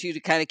kind of go to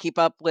kind of keep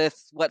up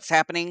with what's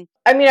happening?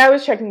 I mean, I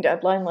was checking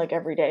Deadline like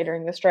every day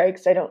during the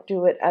strikes. I don't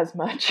do it as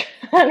much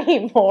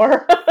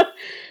anymore.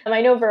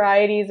 I know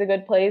Variety is a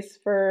good place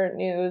for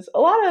news. A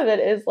lot of it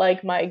is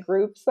like my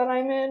groups that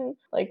I'm in,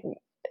 like,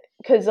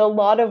 because a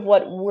lot of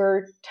what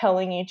we're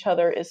telling each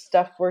other is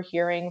stuff we're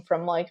hearing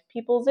from like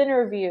people's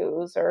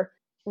interviews, or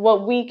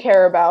what we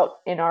care about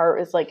in our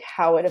is like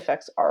how it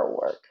affects our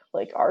work,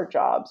 like our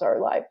jobs,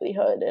 our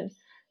livelihood. And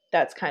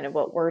that's kind of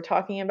what we're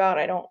talking about.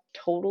 I don't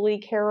totally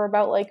care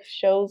about like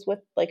shows with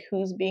like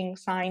who's being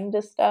signed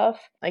to stuff.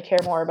 I care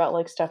more about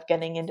like stuff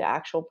getting into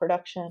actual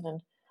production,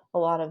 and a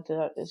lot of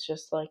that is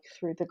just like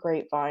through the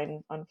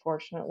grapevine,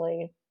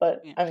 unfortunately.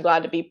 But Yeah. I'm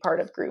glad to be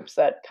part of groups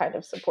that kind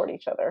of support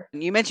each other.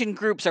 You mentioned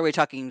groups. Are we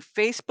talking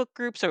Facebook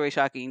groups? Are we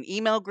talking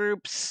email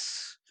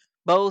groups?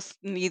 Both?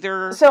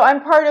 Neither? So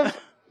I'm part of,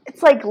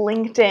 it's like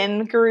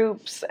LinkedIn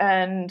groups,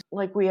 and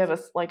like we have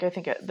I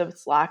think the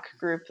Slack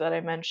group that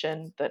I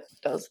mentioned that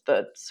does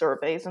the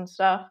surveys and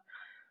stuff.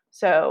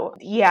 So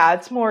yeah,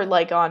 it's more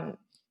like on,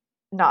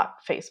 not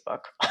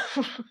Facebook,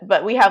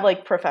 but we have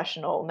like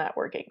professional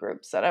networking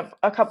groups that I'm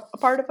a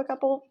part of a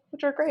couple,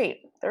 which are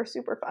great. They're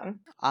super fun.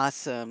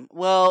 Awesome.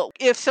 Well,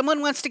 if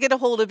someone wants to get a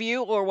hold of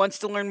you or wants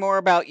to learn more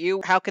about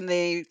you, how can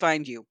they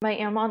find you? I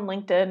am on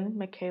LinkedIn,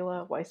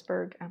 Michaela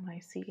Weissburg,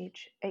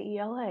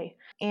 Michaela,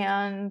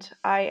 and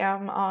I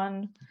am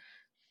on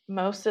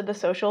most of the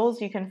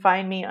socials. You can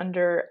find me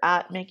under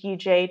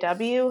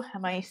 @MickieJW,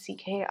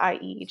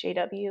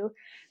 MickieJW.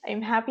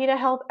 I'm happy to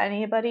help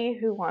anybody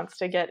who wants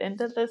to get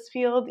into this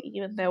field,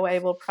 even though I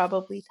will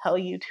probably tell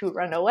you to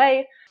run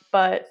away.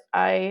 But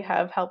I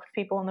have helped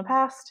people in the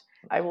past.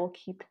 I will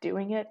keep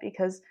doing it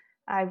because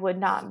I would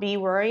not be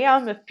where I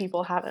am if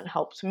people hadn't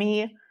helped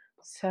me.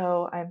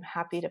 So I'm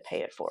happy to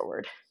pay it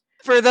forward.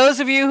 For those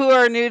of you who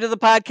are new to the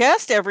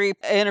podcast, every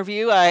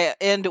interview I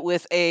end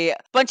with a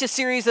bunch of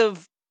series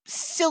of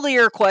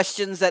sillier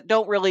questions that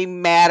don't really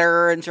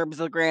matter in terms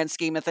of the grand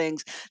scheme of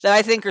things that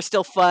I think are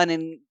still fun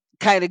and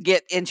kind of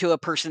get into a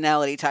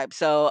personality type.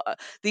 So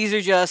these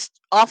are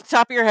just off the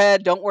top of your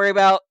head. Don't worry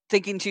about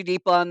thinking too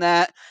deep on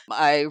that.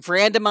 I've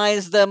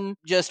randomized them.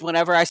 Just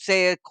whenever I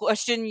say a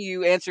question,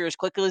 you answer as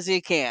quickly as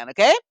you can.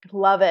 Okay?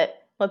 Love it.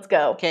 Let's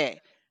go. Okay.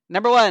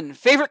 Number 1,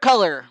 favorite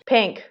color.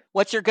 Pink.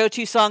 What's your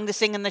go-to song to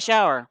sing in the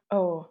shower?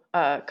 Oh,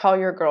 Call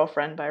Your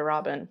Girlfriend by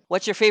Robin.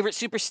 What's your favorite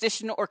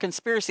superstition or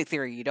conspiracy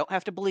theory? You don't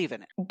have to believe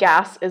in it.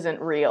 Gas isn't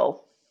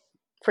real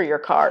for your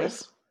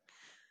cars.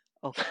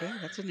 Okay,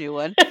 that's a new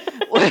one.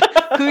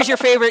 Who's your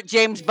favorite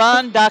James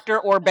Bond, Doctor,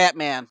 or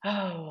Batman?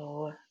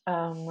 Oh,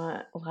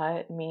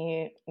 let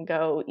me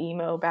go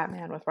emo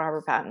Batman with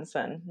Robert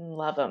Pattinson.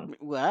 Love him.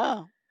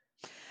 Wow.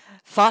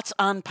 Thoughts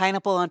on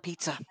pineapple on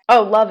pizza?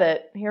 Oh, love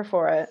it. Here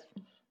for it.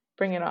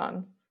 Bring it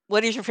on.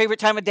 What is your favorite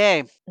time of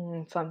day?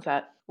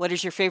 Sunset. What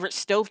is your favorite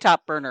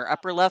stovetop burner?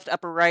 Upper left,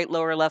 upper right,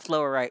 lower left,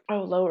 lower right.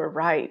 Oh, lower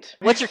right.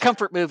 What's your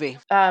comfort movie?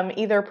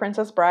 Either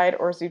Princess Bride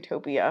or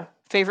Zootopia.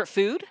 Favorite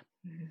food?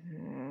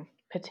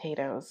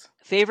 Potatoes.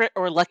 Favorite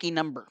or lucky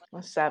number?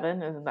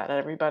 7, isn't that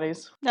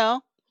everybody's?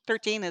 No,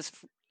 13 is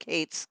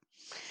Kate's.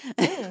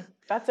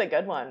 That's a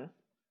good one.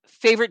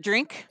 Favorite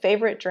drink?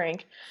 Favorite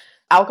drink.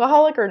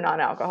 Alcoholic or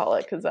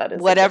non-alcoholic? Because that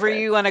is whatever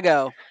you want to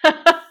go.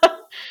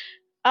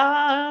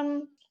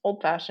 Old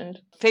fashioned.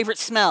 Favorite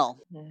smell?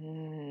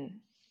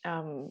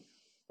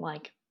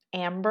 Like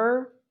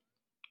amber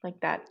Like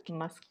that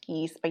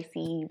musky,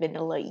 spicy,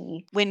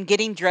 vanilla-y. When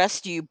getting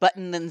dressed, do you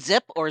button then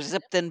zip or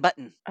zip then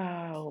button?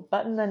 Oh,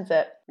 button then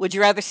zip. Would you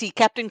rather see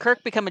Captain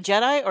Kirk become a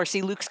Jedi or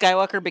see Luke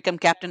Skywalker become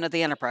captain of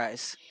the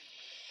Enterprise?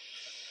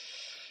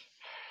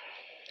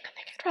 I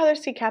think I'd rather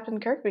see Captain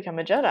Kirk become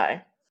a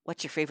Jedi.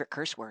 What's your favorite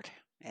curse word?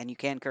 And you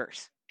can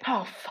curse.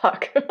 Oh,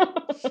 fuck.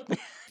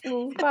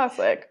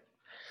 Classic.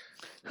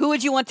 Who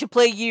would you want to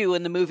play you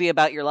in the movie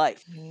about your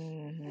life?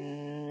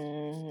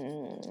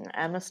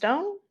 Emma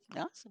Stone?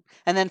 Awesome.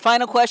 And then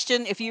final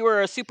question, if you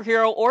were a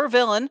superhero or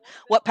villain,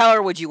 what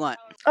power would you want?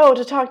 Oh,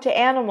 to talk to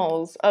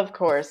animals, of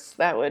course.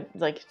 That would,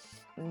 like,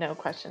 no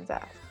questions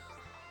asked.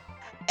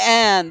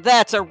 And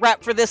that's a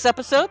wrap for this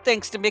episode.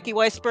 Thanks to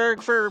Michaela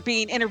Weissburg for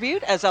being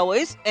interviewed. As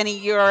always,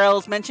 any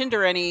URLs mentioned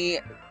or any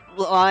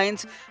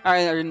lines are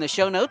in the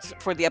show notes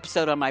for the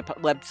episode on my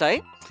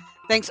website.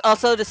 Thanks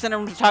also to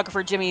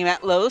cinematographer Jimmy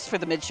Matlows for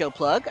the mid-show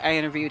plug. I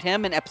interviewed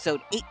him in episode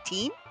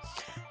 18.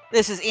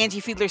 This is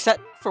Angie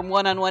Fiedler-Sutton, from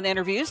one-on-one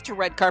interviews to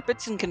red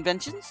carpets and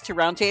conventions to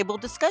roundtable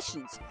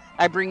discussions.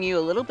 I bring you a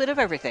little bit of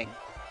everything.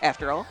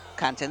 After all,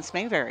 contents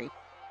may vary.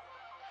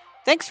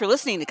 Thanks for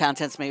listening to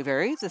Contents May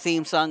Vary. The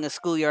theme song is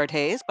Schoolyard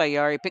Haze by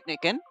Yari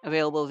Picnickin,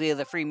 available via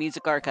the Free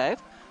Music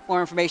Archive. More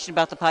information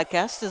about the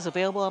podcast is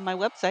available on my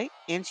website,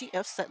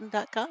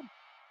 angiefsutton.com.